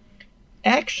music,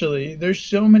 actually, there's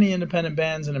so many independent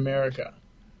bands in America.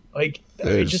 Like,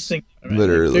 I just think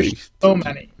literally there's so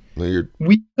many.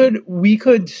 We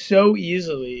could so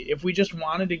easily, if we just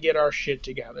wanted to get our shit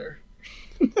together,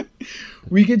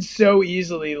 we could so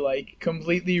easily like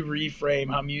completely reframe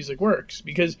how music works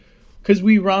because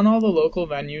we run all the local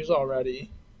venues already.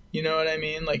 You know what I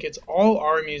mean? Like it's all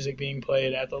our music being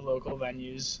played at the local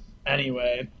venues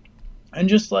anyway. And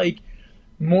just like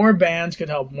more bands could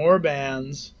help more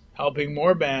bands, helping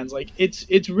more bands. Like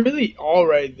it's really all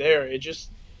right there. It just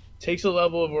takes a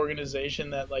level of organization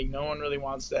that like no one really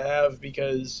wants to have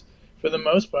because for the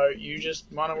most part you just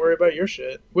want to worry about your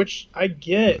shit, which I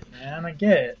get, man. I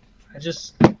get.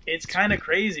 It's kind of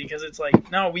crazy because it's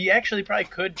like, no, we actually probably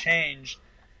could change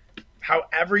how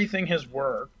everything has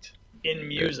worked in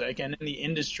music and in the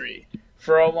industry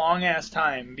for a long ass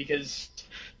time because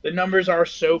the numbers are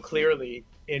so clearly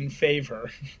in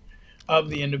favor of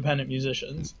the independent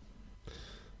musicians.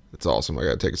 That's awesome. I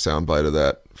got to take a sound bite of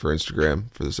that for Instagram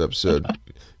for this episode.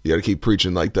 You got to keep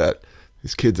preaching like that.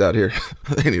 These kids out here,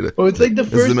 they need to. Well, it's like the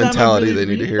first time mentality I really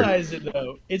they need to hear. It,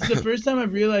 though. It's the first time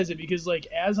I've realized it because, like,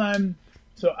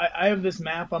 I have this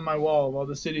map on my wall of all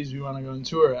the cities we want to go and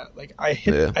tour at. Like, I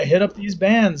hit up these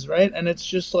bands, right? And it's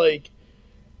just like,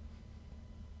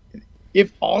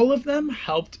 if all of them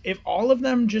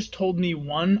just told me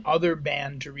one other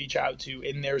band to reach out to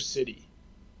in their city,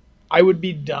 I would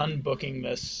be done booking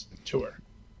this tour.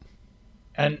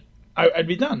 And I'd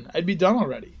be done. I'd be done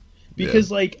already.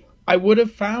 Because, like, I would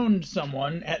have found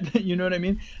someone at, you know what I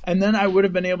mean? And then I would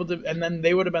have been able to, and then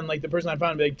they would have been like the person I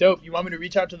found, be like, dope, you want me to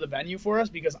reach out to the venue for us?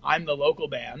 Because I'm the local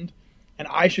band and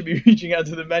I should be reaching out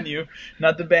to the venue,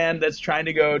 not the band that's trying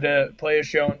to go to play a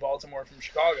show in Baltimore from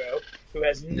Chicago, who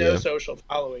has no social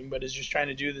following, but is just trying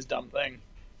to do this dumb thing.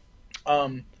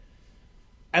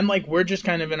 And like, we're just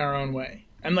kind of in our own way.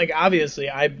 And like,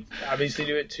 obviously, I obviously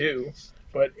do it too,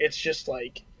 but it's just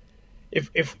like,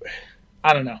 if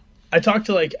I don't know. I talk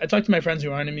to my friends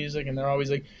who aren't in music, and they're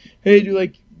always like, hey,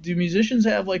 do musicians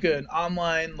have like an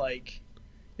online, like,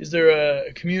 is there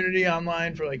a community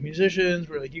online for like musicians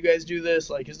where like you guys do this?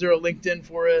 Like, is there a LinkedIn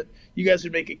for it? You guys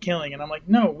would make a killing. And I'm like,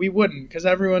 no, we wouldn't, because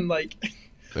everyone like,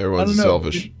 everyone's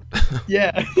selfish.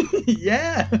 Yeah.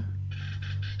 Yeah.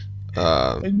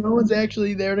 And no one's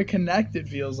actually there to connect, it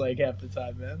feels like half the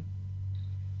time,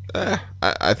 man.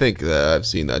 I think that I've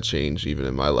seen that change even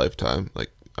in my lifetime.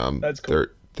 Like, That's cool.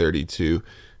 32,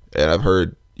 and I've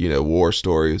heard, war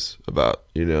stories about,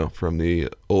 from the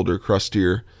older,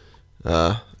 crustier,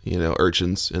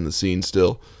 urchins in the scene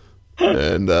still,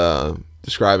 and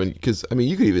describing, because, I mean,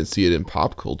 you could even see it in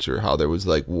pop culture, how there was,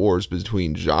 like, wars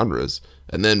between genres,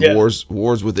 and then wars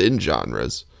within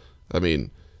genres. I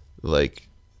mean, like,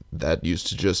 that used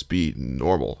to just be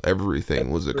normal.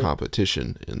 Everything was a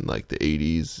competition in, like, the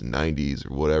 80s, 90s,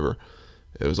 or whatever.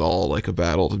 It was all like a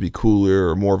battle to be cooler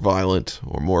or more violent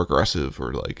or more aggressive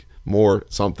or like more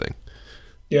something.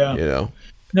 Yeah.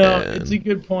 No, it's a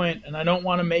good point, and I don't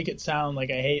want to make it sound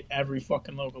like I hate every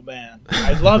fucking local band.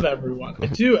 I love everyone. I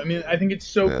do. I mean, I think it's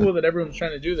so cool that everyone's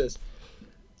trying to do this.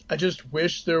 I just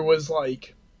wish there was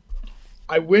like,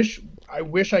 I wish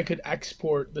I could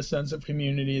export the sense of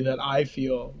community that I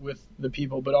feel with the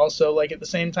people, but also like at the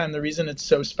same time, the reason it's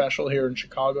so special here in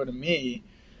Chicago to me,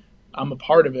 I'm a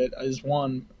part of it as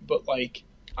one, but like,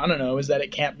 I don't know, is that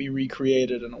it can't be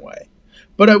recreated in a way.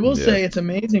 But I will say it's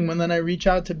amazing when then I reach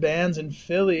out to bands in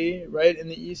Philly, right, in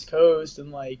the East Coast,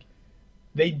 and like,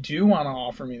 they do want to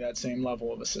offer me that same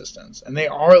level of assistance. And they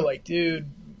are like, dude,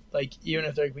 like, even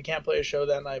if they're like, we can't play a show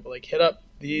that night, but like, hit up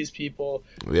these people,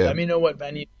 let me know what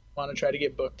venue you want to try to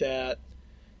get booked at.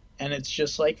 And it's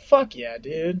just like, fuck yeah,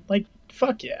 dude. Like,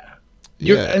 fuck yeah.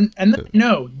 And then,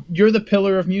 you're the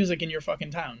pillar of music in your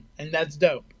fucking town, and that's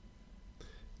dope.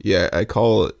 Yeah, I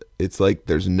call it, it's like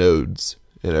there's nodes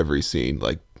in every scene,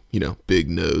 like, big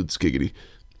nodes, giggity.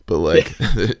 But like,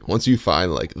 once you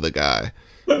find like the guy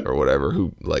or whatever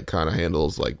who like kind of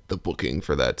handles like the booking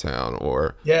for that town,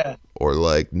 or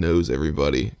like knows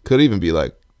everybody, could even be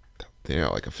like,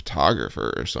 like a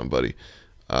photographer or somebody.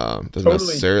 Doesn't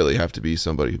necessarily have to be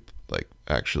somebody who like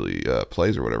actually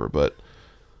plays or whatever, but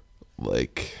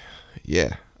like, I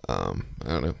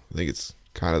don't know. I think it's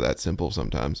kind of that simple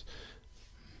sometimes.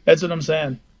 That's what I'm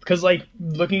saying. Because like,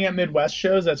 looking at Midwest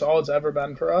shows, that's all it's ever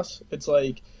been for us. It's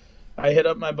like, I hit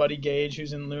up my buddy Gage,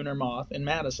 who's in Lunar Moth in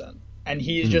Madison, and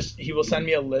he will send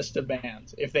me a list of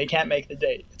bands. If they can't make the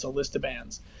date, it's a list of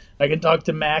bands. I can talk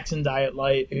to Max and Diet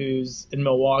Light, who's in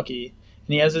Milwaukee,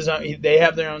 and he has his own. They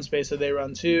have their own space that they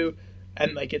run too,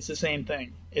 and like, it's the same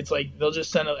thing. It's like they'll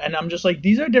just send and I'm just like,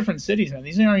 these are different cities, man.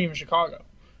 These aren't even Chicago.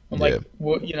 I'm like,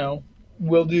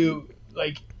 we'll do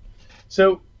like.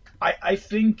 So I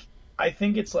think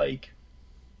it's like,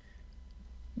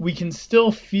 we can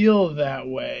still feel that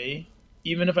way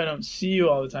even if I don't see you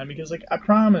all the time, because like, I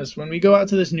promise when we go out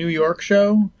to this New York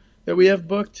show that we have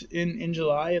booked in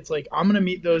July, it's like, I'm gonna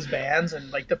meet those bands,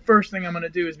 and like, the first thing I'm gonna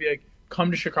do is be like,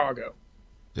 come to Chicago.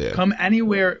 Come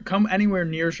anywhere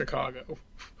near Chicago.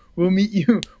 We'll meet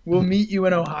you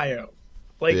in Ohio.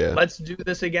 Like, let's do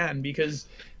this again, because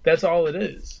that's all it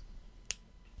is.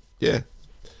 Yeah.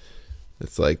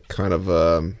 It's like kind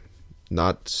of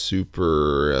not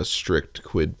super strict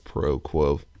quid pro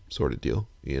quo sort of deal,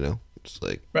 Just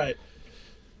like, right.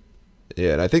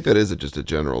 Yeah, and I think that is just a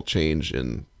general change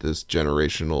in this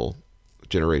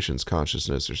generation's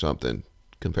consciousness or something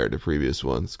compared to previous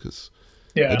ones, because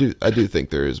I do think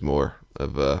there is more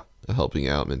of a helping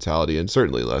out mentality, and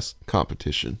certainly less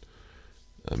competition.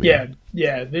 I mean,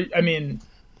 I mean,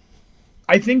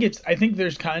 I think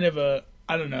there's kind of a,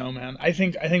 I don't know, man. I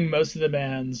think most of the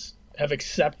bands have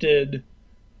accepted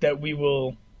that we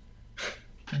will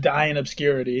die in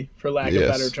obscurity, for lack of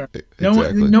better term. No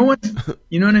one,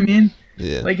 you know what I mean?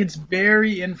 Yeah. Like, it's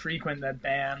very infrequent that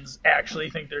bands actually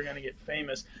think they're going to get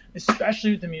famous,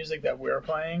 especially with the music that we're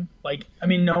playing. Like, I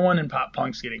mean, no one in pop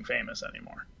punk's getting famous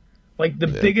anymore. Like, the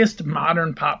biggest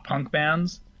modern pop punk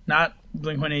bands, not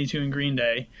Blink-182 and Green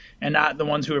Day, and not the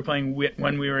ones who were playing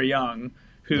when we were young,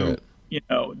 who,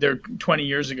 they're 20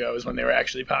 years ago is when they were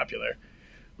actually popular.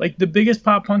 Like, the biggest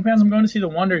pop punk bands, I'm going to see the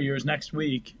Wonder Years next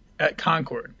week at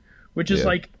Concord, which is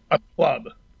like a club.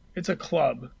 It's a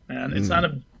club, man. It's not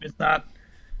It's not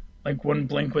like when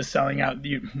Blink was selling out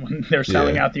when they're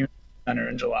selling out the Center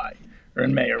in July or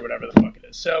in May or whatever the fuck it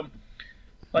is. So,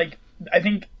 like, I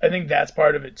think that's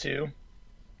part of it too.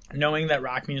 Knowing that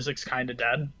rock music's kind of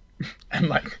dead,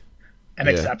 and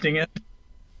accepting it.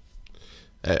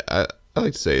 I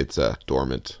like to say it's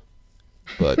dormant,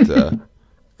 but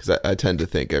because I tend to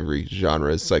think every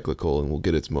genre is cyclical and will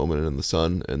get its moment in the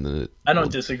sun, and then I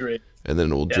don't disagree. And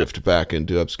then it will drift back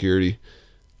into obscurity,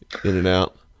 in and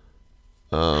out.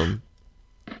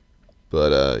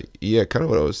 But yeah, kind of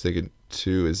what I was thinking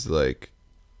too is like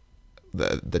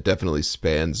that definitely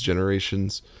spans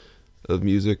generations of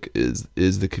music is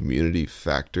the community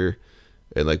factor.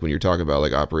 And like when you're talking about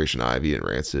like Operation Ivy and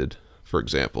Rancid, for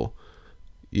example,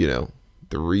 you know,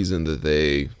 the reason that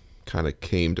they kind of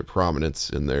came to prominence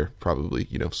in their probably,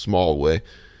 you know, small way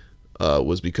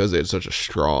was because they had such a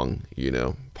strong, you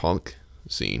know, punk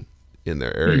scene in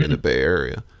their area, in the Bay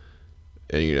Area.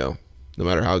 And, you know, no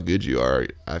matter how good you are,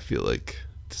 I feel like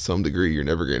to some degree you're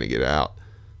never going to get out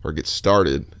or get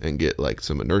started and get like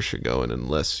some inertia going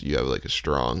unless you have like a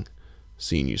strong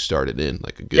scene you started in,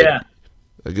 like a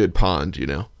good pond, you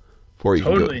know, before you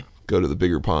can go to the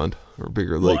bigger pond or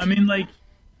bigger lake. Well, I mean, like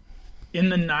in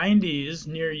the 90s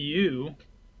near you,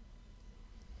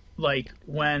 like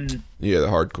when the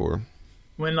hardcore.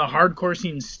 When the hardcore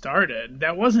scene started,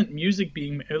 that wasn't music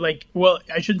being like. Well,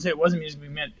 I shouldn't say it wasn't music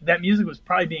being made. That music was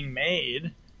probably being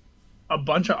made a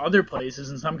bunch of other places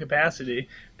in some capacity,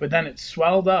 but then it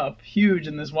swelled up huge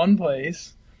in this one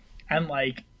place, and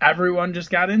like everyone just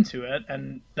got into it,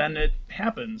 and then it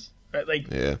happens. Right? Like,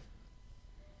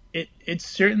 it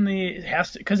certainly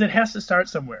has to, because it has to start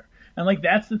somewhere, and like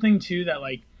that's the thing too that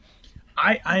like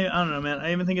I don't know, man.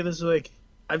 I even think of this like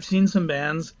I've seen some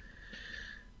bands.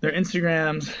 Their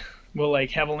Instagrams will like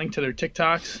have a link to their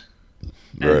TikToks.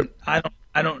 And right.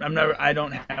 I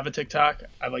don't have a TikTok.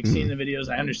 I've like seen the videos.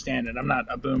 I understand it. I'm not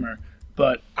a boomer,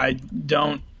 but I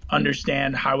don't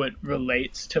understand how it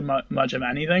relates to much of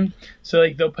anything. So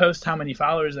like they'll post how many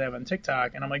followers they have on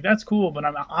TikTok, and I'm like, that's cool, but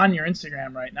I'm on your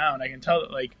Instagram right now, and I can tell that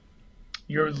like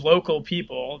your local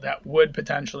people that would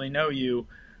potentially know you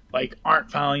like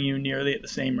aren't following you nearly at the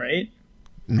same rate.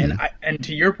 And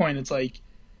to your point, it's like,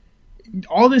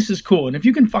 all this is cool, and if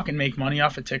you can fucking make money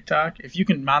off of TikTok, if you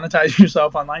can monetize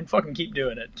yourself online, fucking keep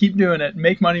doing it,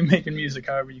 make money making music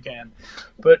however you can.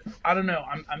 But I don't know,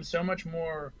 I'm so much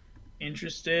more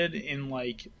interested in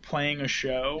like playing a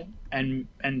show and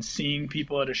seeing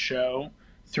people at a show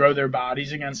throw their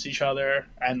bodies against each other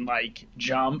and like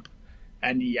jump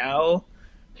and yell.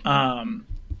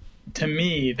 To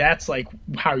me, that's like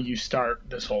how you start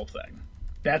this whole thing.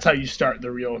 That's how you start the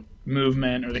real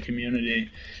movement or the community,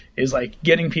 is like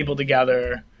getting people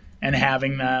together and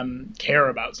having them care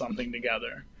about something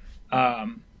together.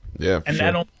 And sure.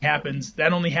 that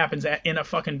only happens in a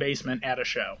fucking basement at a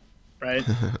show, right?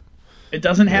 It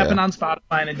doesn't happen on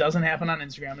Spotify, and it doesn't happen on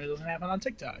Instagram, and it doesn't happen on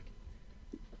TikTok.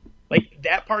 Like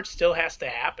that part still has to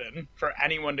happen for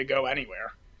anyone to go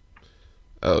anywhere.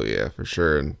 Oh yeah, for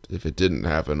sure. And if it didn't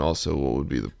happen, also, what would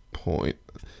be the point?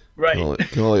 Right.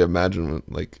 Can only imagine.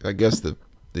 Like, I guess the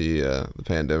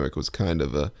pandemic was kind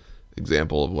of a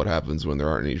example of what happens when there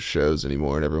aren't any shows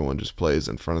anymore and everyone just plays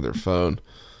in front of their phone.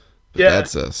 But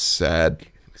that's a sad.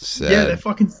 Yeah, that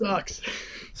fucking sucks.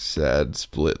 Sad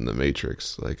split in the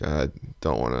matrix. Like, I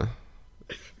don't want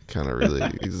to kind of really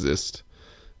exist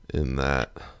in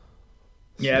that.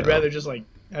 Yeah, so. I'd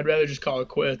rather just call it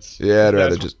quits. Yeah, I'd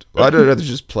rather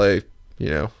just play, you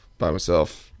know, by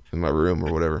myself in my room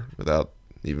or whatever without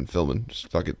even filming. Just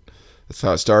fuck it. That's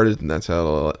how it started, and that's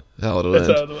how it'll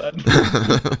end.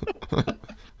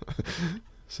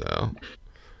 So,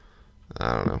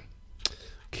 I don't know.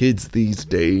 Kids these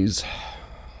days.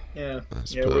 Yeah,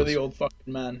 we're the old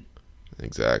fucking men.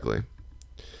 Exactly.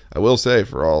 I will say,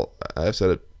 I've said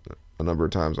it a number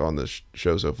of times on this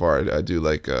show so far, I do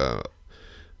like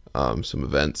some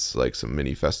events, like some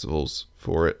mini festivals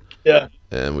for it. Yeah.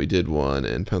 And we did one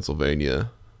in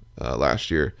Pennsylvania last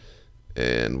year.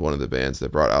 And one of the bands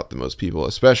that brought out the most people,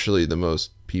 especially the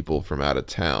most people from out of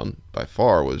town by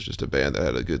far, was just a band that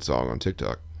had a good song on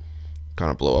TikTok. Kind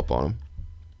of blow up on them.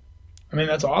 I mean,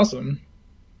 that's awesome.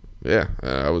 Yeah,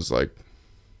 I was like,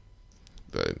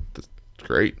 that's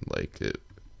great. Like, it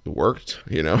worked,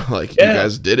 you know? Like, you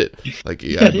guys did it. Like,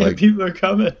 you had, like, people are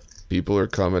coming. People are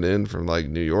coming in from, like,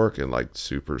 New York and, like,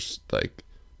 super, like,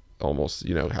 almost,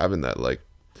 you know, having that, like,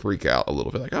 freak out a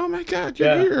little bit. Like, oh, my God,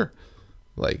 you're here.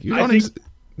 Like, you don't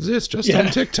exist just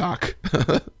on TikTok.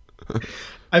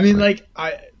 I mean,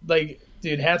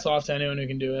 dude, hats off to anyone who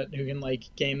can do it, who can like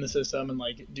game the system and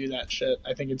like do that shit.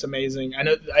 I think it's amazing. I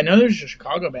know there's a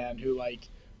Chicago band who like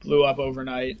blew up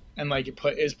overnight and like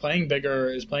is playing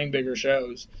bigger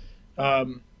shows.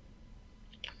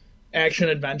 Action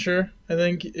Adventure, I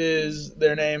think, is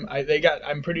their name.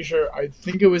 I'm pretty sure. I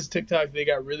think it was TikTok. They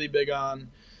got really big on.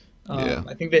 Yeah.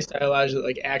 I think they stylized it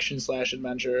like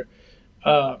action/adventure.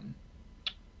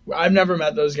 I've never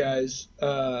met those guys,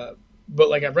 but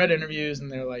like I've read interviews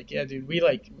and they're like, yeah, dude, we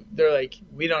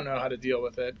don't know how to deal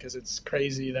with it because it's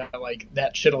crazy that like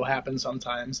that shit'll happen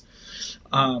sometimes.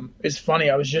 It's funny.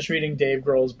 I was just reading Dave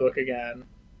Grohl's book again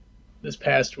this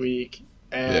past week,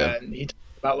 and he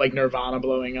talked about like Nirvana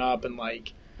blowing up and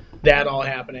like that all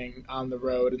happening on the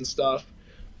road and stuff.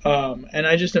 And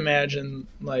I just imagine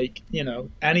like, you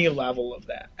know, any level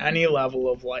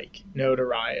of like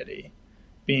notoriety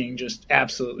being just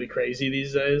absolutely crazy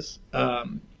these days.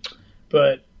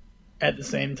 But at the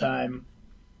same time,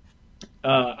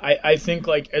 I think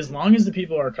like as long as the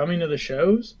people are coming to the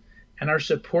shows and are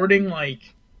supporting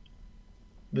like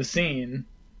the scene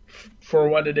for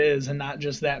what it is and not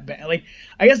just that band, like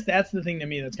I guess that's the thing to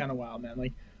me that's kind of wild, man.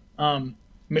 Like,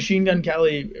 Machine Gun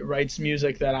Kelly writes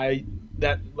music that I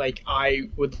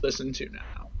would listen to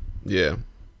now. Yeah.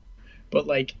 But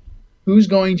like, who's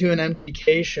going to an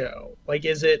MGK show? Like,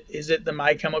 is it the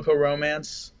My Chemical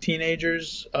Romance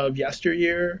teenagers of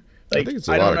yesteryear? Like, I think it's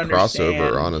a lot of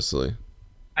crossover, honestly.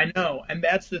 I know, and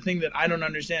that's the thing that I don't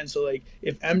understand. So like,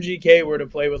 if MGK were to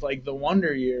play with like the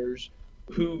Wonder Years,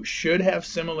 who should have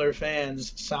similar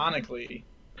fans sonically,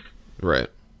 right?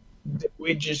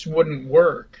 It just wouldn't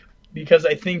work. Because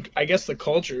I guess the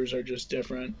cultures are just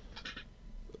different.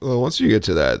 Well, once you get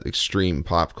to that extreme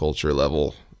pop culture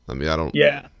level, I mean, I don't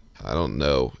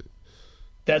know.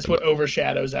 That's what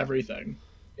overshadows everything,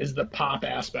 is the pop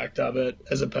aspect of it,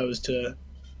 as opposed to.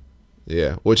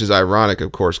 Yeah, which is ironic,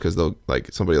 of course, because they'll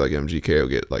like somebody like MGK will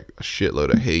get like a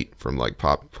shitload of hate from like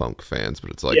pop punk fans,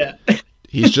 but it's like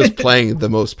he's just playing the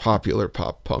most popular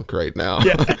pop punk right now,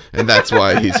 and that's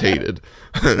why he's hated.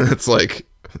 It's like.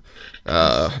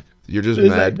 You're just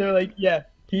mad. They're like, yeah,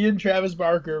 he and Travis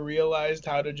Barker realized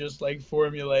how to just like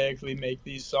formulaically make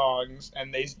these songs,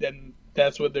 and then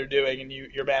that's what they're doing, and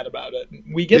you're mad about it.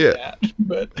 We get that,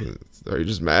 but are you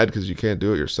just mad because you can't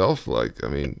do it yourself? Like, I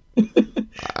mean,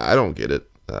 I don't get it.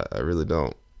 I really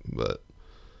don't. But,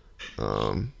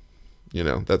 you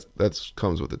know, that's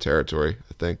comes with the territory,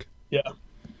 I think. Yeah.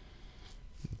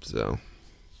 So,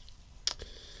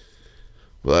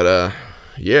 but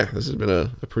yeah, this has been a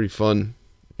pretty fun,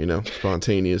 you know,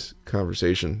 spontaneous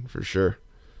conversation for sure.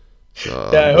 So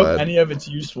yeah, I hope any of it's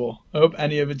useful. I hope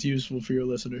any of it's useful for your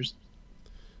listeners.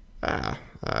 I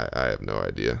have no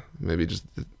idea. Maybe just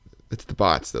it's the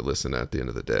bots that listen at the end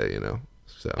of the day, you know.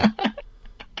 So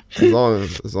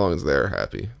as long as they're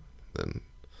happy, then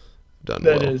done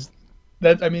well.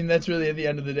 I mean, that's really at the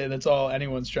end of the day. That's all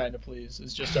anyone's trying to please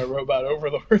is just our robot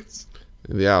overlords.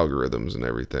 The algorithms and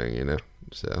everything, you know.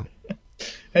 So.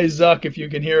 Hey Zuck, if you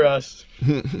can hear us.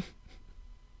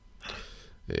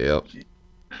 Yep.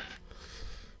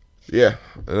 Yeah.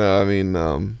 I mean,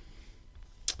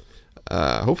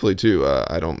 hopefully too.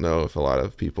 I don't know if a lot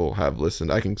of people have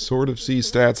listened. I can sort of see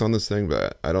stats on this thing,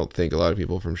 but I don't think a lot of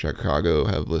people from Chicago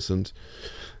have listened.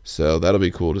 So that'll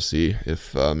be cool to see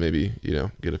if maybe, you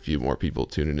know, get a few more people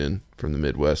tuning in from the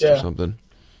Midwest or something.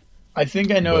 I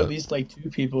think I know at least like 2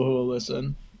 people who will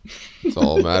listen. That's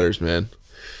all that matters, man.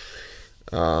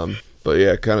 But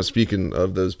yeah, kind of speaking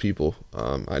of those people,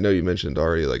 I know you mentioned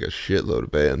already like a shitload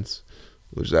of bands,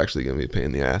 which is actually going to be a pain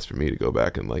in the ass for me to go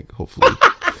back and like hopefully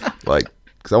like,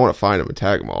 because I want to find them and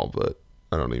tag them all, but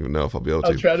I don't even know if I'll be able to.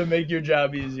 I'll try to make your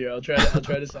job easier. I'll try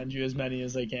to send you as many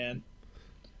as I can.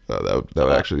 That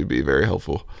would actually be very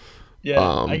helpful. Yeah,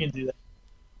 I can do that.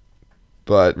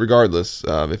 But regardless,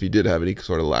 if you did have any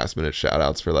sort of last minute shout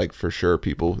outs for like for sure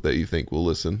people that you think will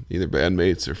listen, either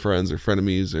bandmates or friends or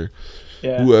frenemies or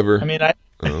whoever. I mean, I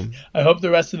hope the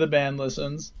rest of the band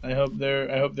listens. I hope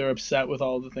they're upset with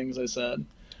all the things I said.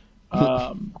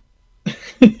 Well,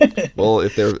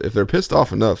 if they're pissed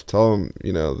off enough, tell them,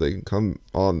 you know, they can come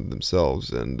on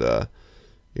themselves and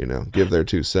you know, give their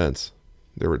 2 cents,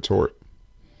 their retort.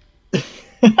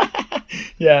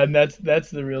 Yeah, and that's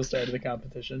the real start of the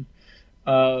competition.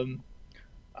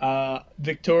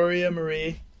 Victoria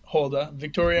Marie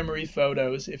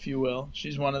Photos, if you will.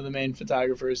 She's one of the main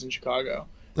photographers in Chicago.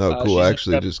 Oh, cool. I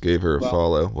actually just gave her a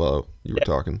follow while you were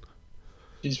talking.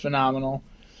 She's phenomenal.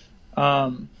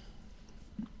 I'm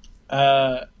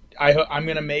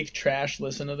going to make Trash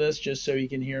listen to this just so he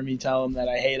can hear me tell him that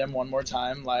I hate him one more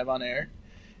time live on air.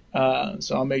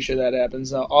 So I'll make sure that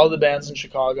happens. All the bands in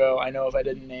Chicago, I know if I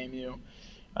didn't name you,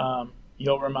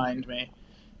 You'll remind me.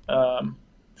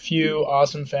 Few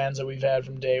awesome fans that we've had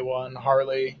from day one: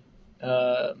 Harley,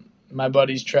 my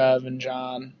buddies Trev and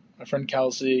John, my friend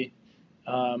Kelsey,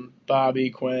 Bobby,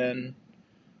 Quinn,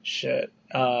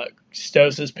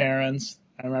 Stosa's parents.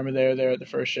 I remember they were there at the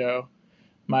first show.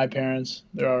 My parents,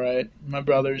 they're all right. My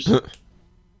brothers,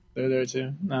 they're there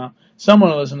too. No, someone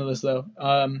will listen to this though.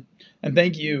 And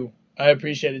thank you. I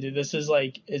appreciate it, dude. This is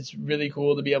it's really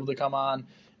cool to be able to come on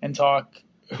and talk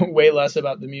way less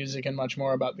about the music and much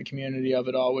more about the community of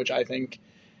it all, which I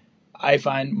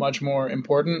find much more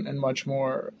important and much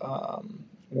more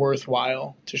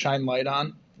worthwhile to shine light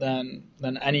on than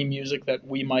any music that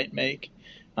we might make.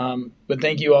 But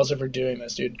thank you also for doing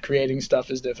this, dude. Creating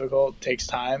stuff is difficult, takes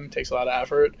time, takes a lot of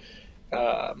effort.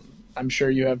 I'm sure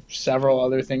you have several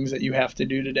other things that you have to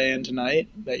do today and tonight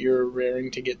that you're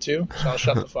raring to get to, so I'll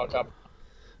shut the fuck up.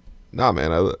 Nah,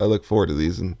 man, I look forward to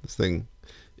these, and this thing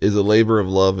is a labor of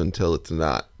love until it's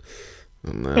not,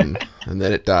 and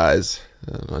then it dies,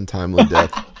 untimely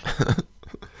death.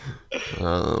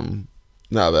 No,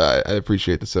 but I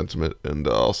appreciate the sentiment, and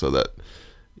also that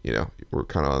we're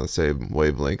kind of on the same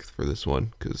wavelength for this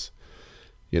one, because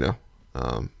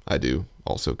I do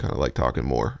also kind of like talking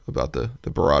more about the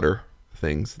broader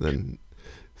things than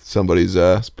somebody's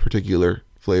particular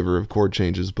flavor of chord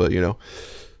changes, but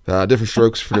different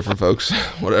strokes for different folks.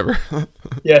 Whatever.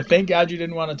 Yeah, thank God you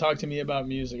didn't want to talk to me about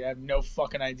music. I have no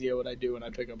fucking idea what I do when I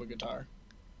pick up a guitar.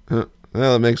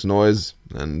 Well, it makes noise,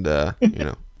 and yeah,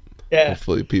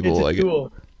 hopefully people like tool.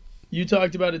 It. You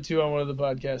talked about it too on one of the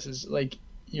podcasts. Is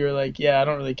you're yeah, I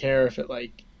don't really care if it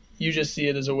you just see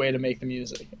it as a way to make the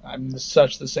music. I'm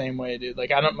such the same way, dude.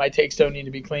 My takes don't need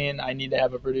to be clean. I need to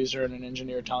have a producer and an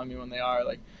engineer telling me when they are.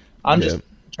 I'm just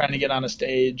trying to get on a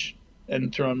stage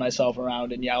and throwing myself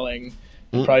around and yelling,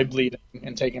 probably bleeding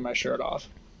and taking my shirt off.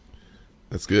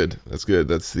 That's good. That's good.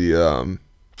 That's the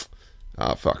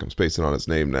fuck, I'm spacing on his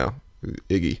name now.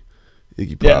 Iggy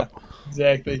Pop. Yeah,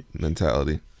 exactly.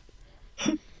 Mentality.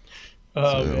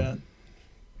 Man.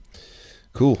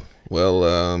 Cool.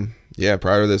 Well, yeah,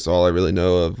 prior to this, all I really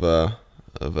know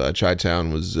of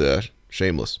Chi-Town was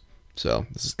Shameless. So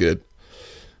this is good.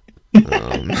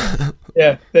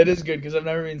 Yeah, that is good because I've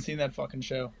never even seen that fucking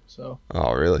show. So.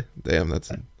 Oh, really? Damn,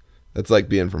 that's like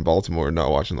being from Baltimore and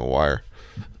not watching The Wire.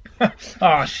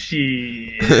 Oh,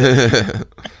 shit.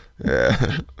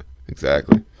 Yeah,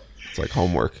 exactly. It's like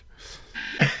homework.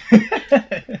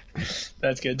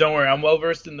 That's good. Don't worry, I'm well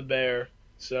versed in the Bear,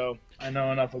 so I knew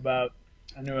enough about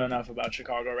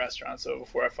Chicago restaurants. So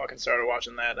before I fucking started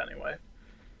watching that, anyway.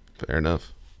 Fair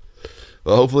enough.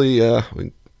 Well, hopefully,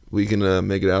 we can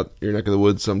make it out your neck of the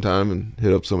woods sometime and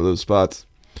hit up some of those spots.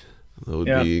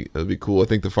 That'd be cool. I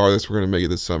think the farthest we're gonna make it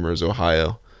this summer is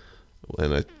Ohio,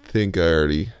 and I think I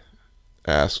already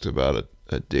asked about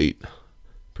a date.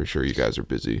 Pretty sure you guys are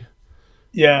busy.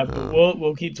 Yeah, but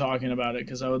we'll keep talking about it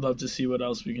because I would love to see what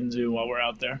else we can do while we're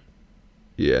out there.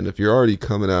 Yeah, and if you're already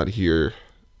coming out here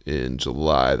in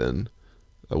July, then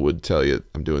I would tell you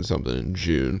I'm doing something in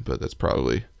June, but that's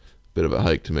probably a bit of a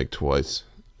hike to make twice.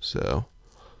 So.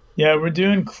 Yeah, we're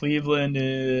doing Cleveland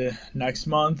next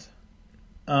month.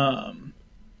 I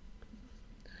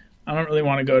don't really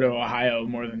want to go to Ohio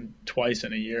more than twice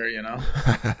in a year,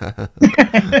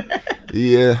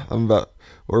 Yeah,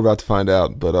 we're about to find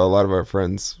out, but a lot of our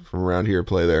friends from around here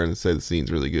play there and say the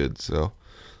scene's really good. So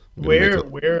where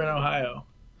in Ohio?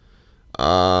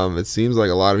 It seems like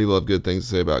a lot of people have good things to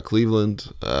say about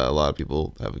Cleveland. A lot of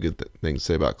people have a good thing to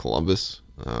say about Columbus.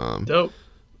 Dope.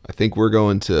 I think we're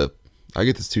going to. I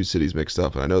get these two cities mixed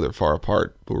up, and I know they're far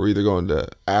apart, but we're either going to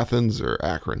Athens or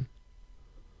Akron.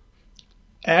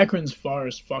 Akron's far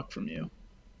as fuck from you.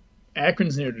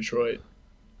 Akron's near Detroit.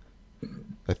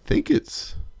 I think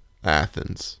it's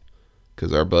Athens,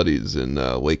 because our buddies in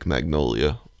Lake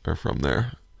Magnolia are from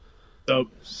there.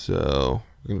 Dope. So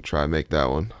we're going to try and make that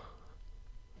one.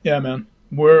 Yeah, man.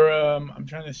 We're, I'm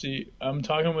trying to see. I'm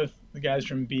talking with the guys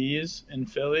from Bees in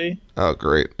Philly. Oh,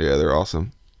 great. Yeah, they're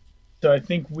awesome. So I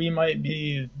think we might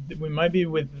be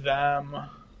with them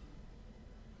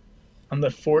on the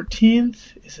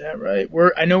 14th. Is that right?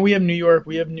 I know we have New York.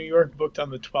 We have New York booked on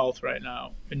the 12th right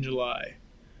now in July.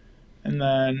 And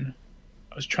then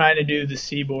I was trying to do the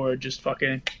Seaboard, just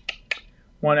fucking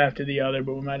one after the other,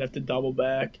 but we might have to double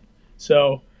back.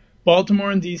 So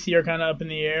Baltimore and DC are kind of up in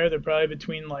the air. They're probably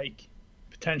between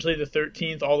potentially the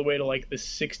 13th all the way to the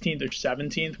 16th or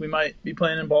 17th. We might be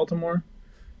playing in Baltimore.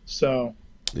 So.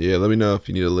 Yeah, let me know if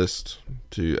you need a list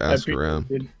to ask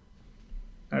around.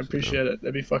 I appreciate it.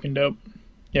 That'd be fucking dope.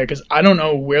 Yeah, because I don't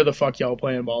know where the fuck y'all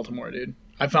play in Baltimore, dude.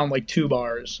 I found 2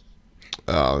 bars.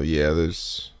 Oh, yeah,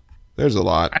 there's There's a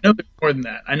lot. I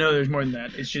know there's more than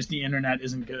that. It's just the internet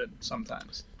isn't good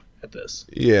sometimes at this.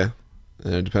 Yeah.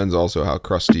 And it depends also how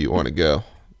crusty you want to go.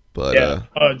 But Yeah.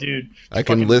 Oh, dude. I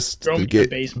can fucking list throw me to in get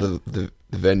basement. the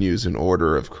venues in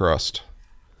order of crust.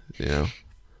 You know?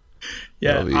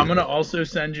 Yeah, That'll be- I'm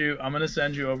gonna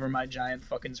send you over my giant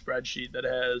fucking spreadsheet that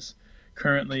has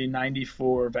currently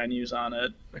 94 venues on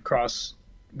it across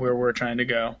where we're trying to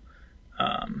go.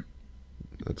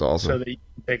 That's So awesome. that you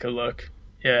can take a look.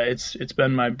 Yeah, it's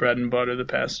been my bread and butter the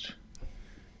past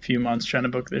few months trying to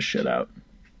book this shit out.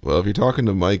 Well, if you're talking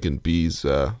to Mike and Bees,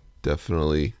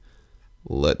 definitely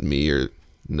let me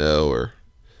know, or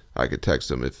I could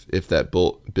text him if that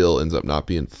bill ends up not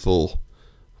being full.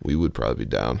 We would probably be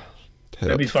down to head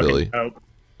That'd up be to fucking Philly. dope.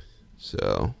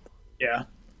 So Yeah.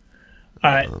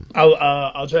 All right,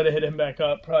 I'll try to hit him back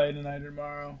up probably tonight or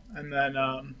tomorrow, and then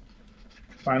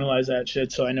finalize that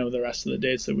shit so I know the rest of the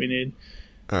dates that we need.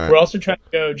 all right. We're also trying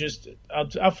to go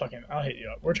I'll hit you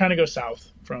up. We're trying to go south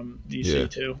from DC Yeah.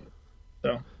 too.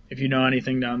 So if you know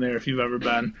anything down there, if you've ever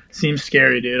been, seems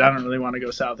scary, dude. I don't really want to go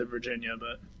south of Virginia,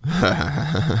 but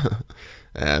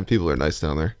And people are nice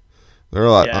down there. They're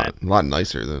a lot Yeah.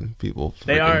 nicer than people.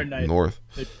 They are freaking nice. north.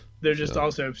 they're just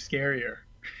also scarier.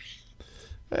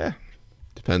 Yeah,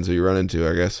 depends who you run into,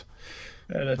 I guess.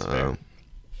 Yeah, that's fair. Um,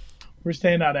 We're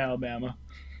staying out of Alabama.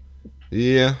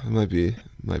 yeah, it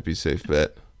might be safe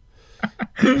bet.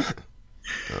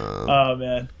 Oh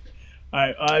man. All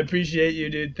right, I appreciate you,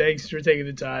 dude. Thanks for taking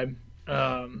the time.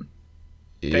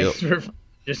 Yep. Thanks for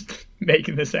just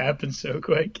making this happen so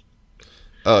quick.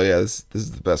 Oh yeah, this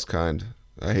is the best kind.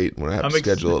 I hate when I have I'm to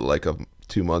schedule it like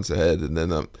 2 months ahead, and then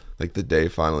like the day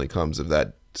finally comes of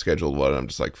that scheduled one. I'm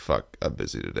just like, fuck, I'm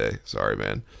busy today. Sorry,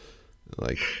 man.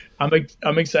 Like,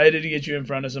 I'm excited to get you in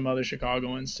front of some other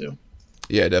Chicagoans too.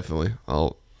 yeah, definitely.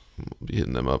 I'll be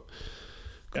hitting them up.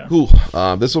 Yeah. Cool.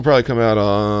 This will probably come out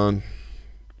on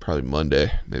probably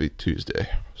Monday, maybe Tuesday.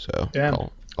 So Damn.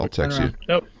 I'll text you.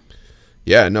 Nope.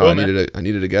 Yeah, no, Cool, I man.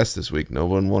 needed a guest this week. No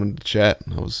one wanted to chat.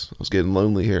 I was getting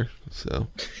lonely here. So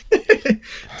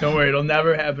Don't worry, it'll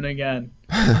never happen again.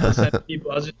 I'll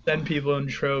just send people in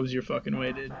troves your fucking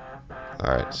way, dude.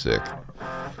 all right, sick.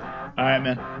 All right,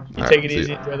 man. You All take right, it see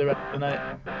easy. ya. Enjoy the rest of the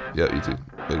night. Yeah, you too.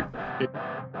 Later.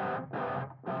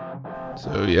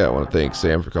 So yeah, I want to thank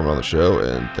Sam for coming on the show,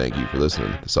 and thank you for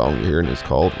listening. The song you're hearing is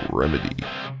called Remedy.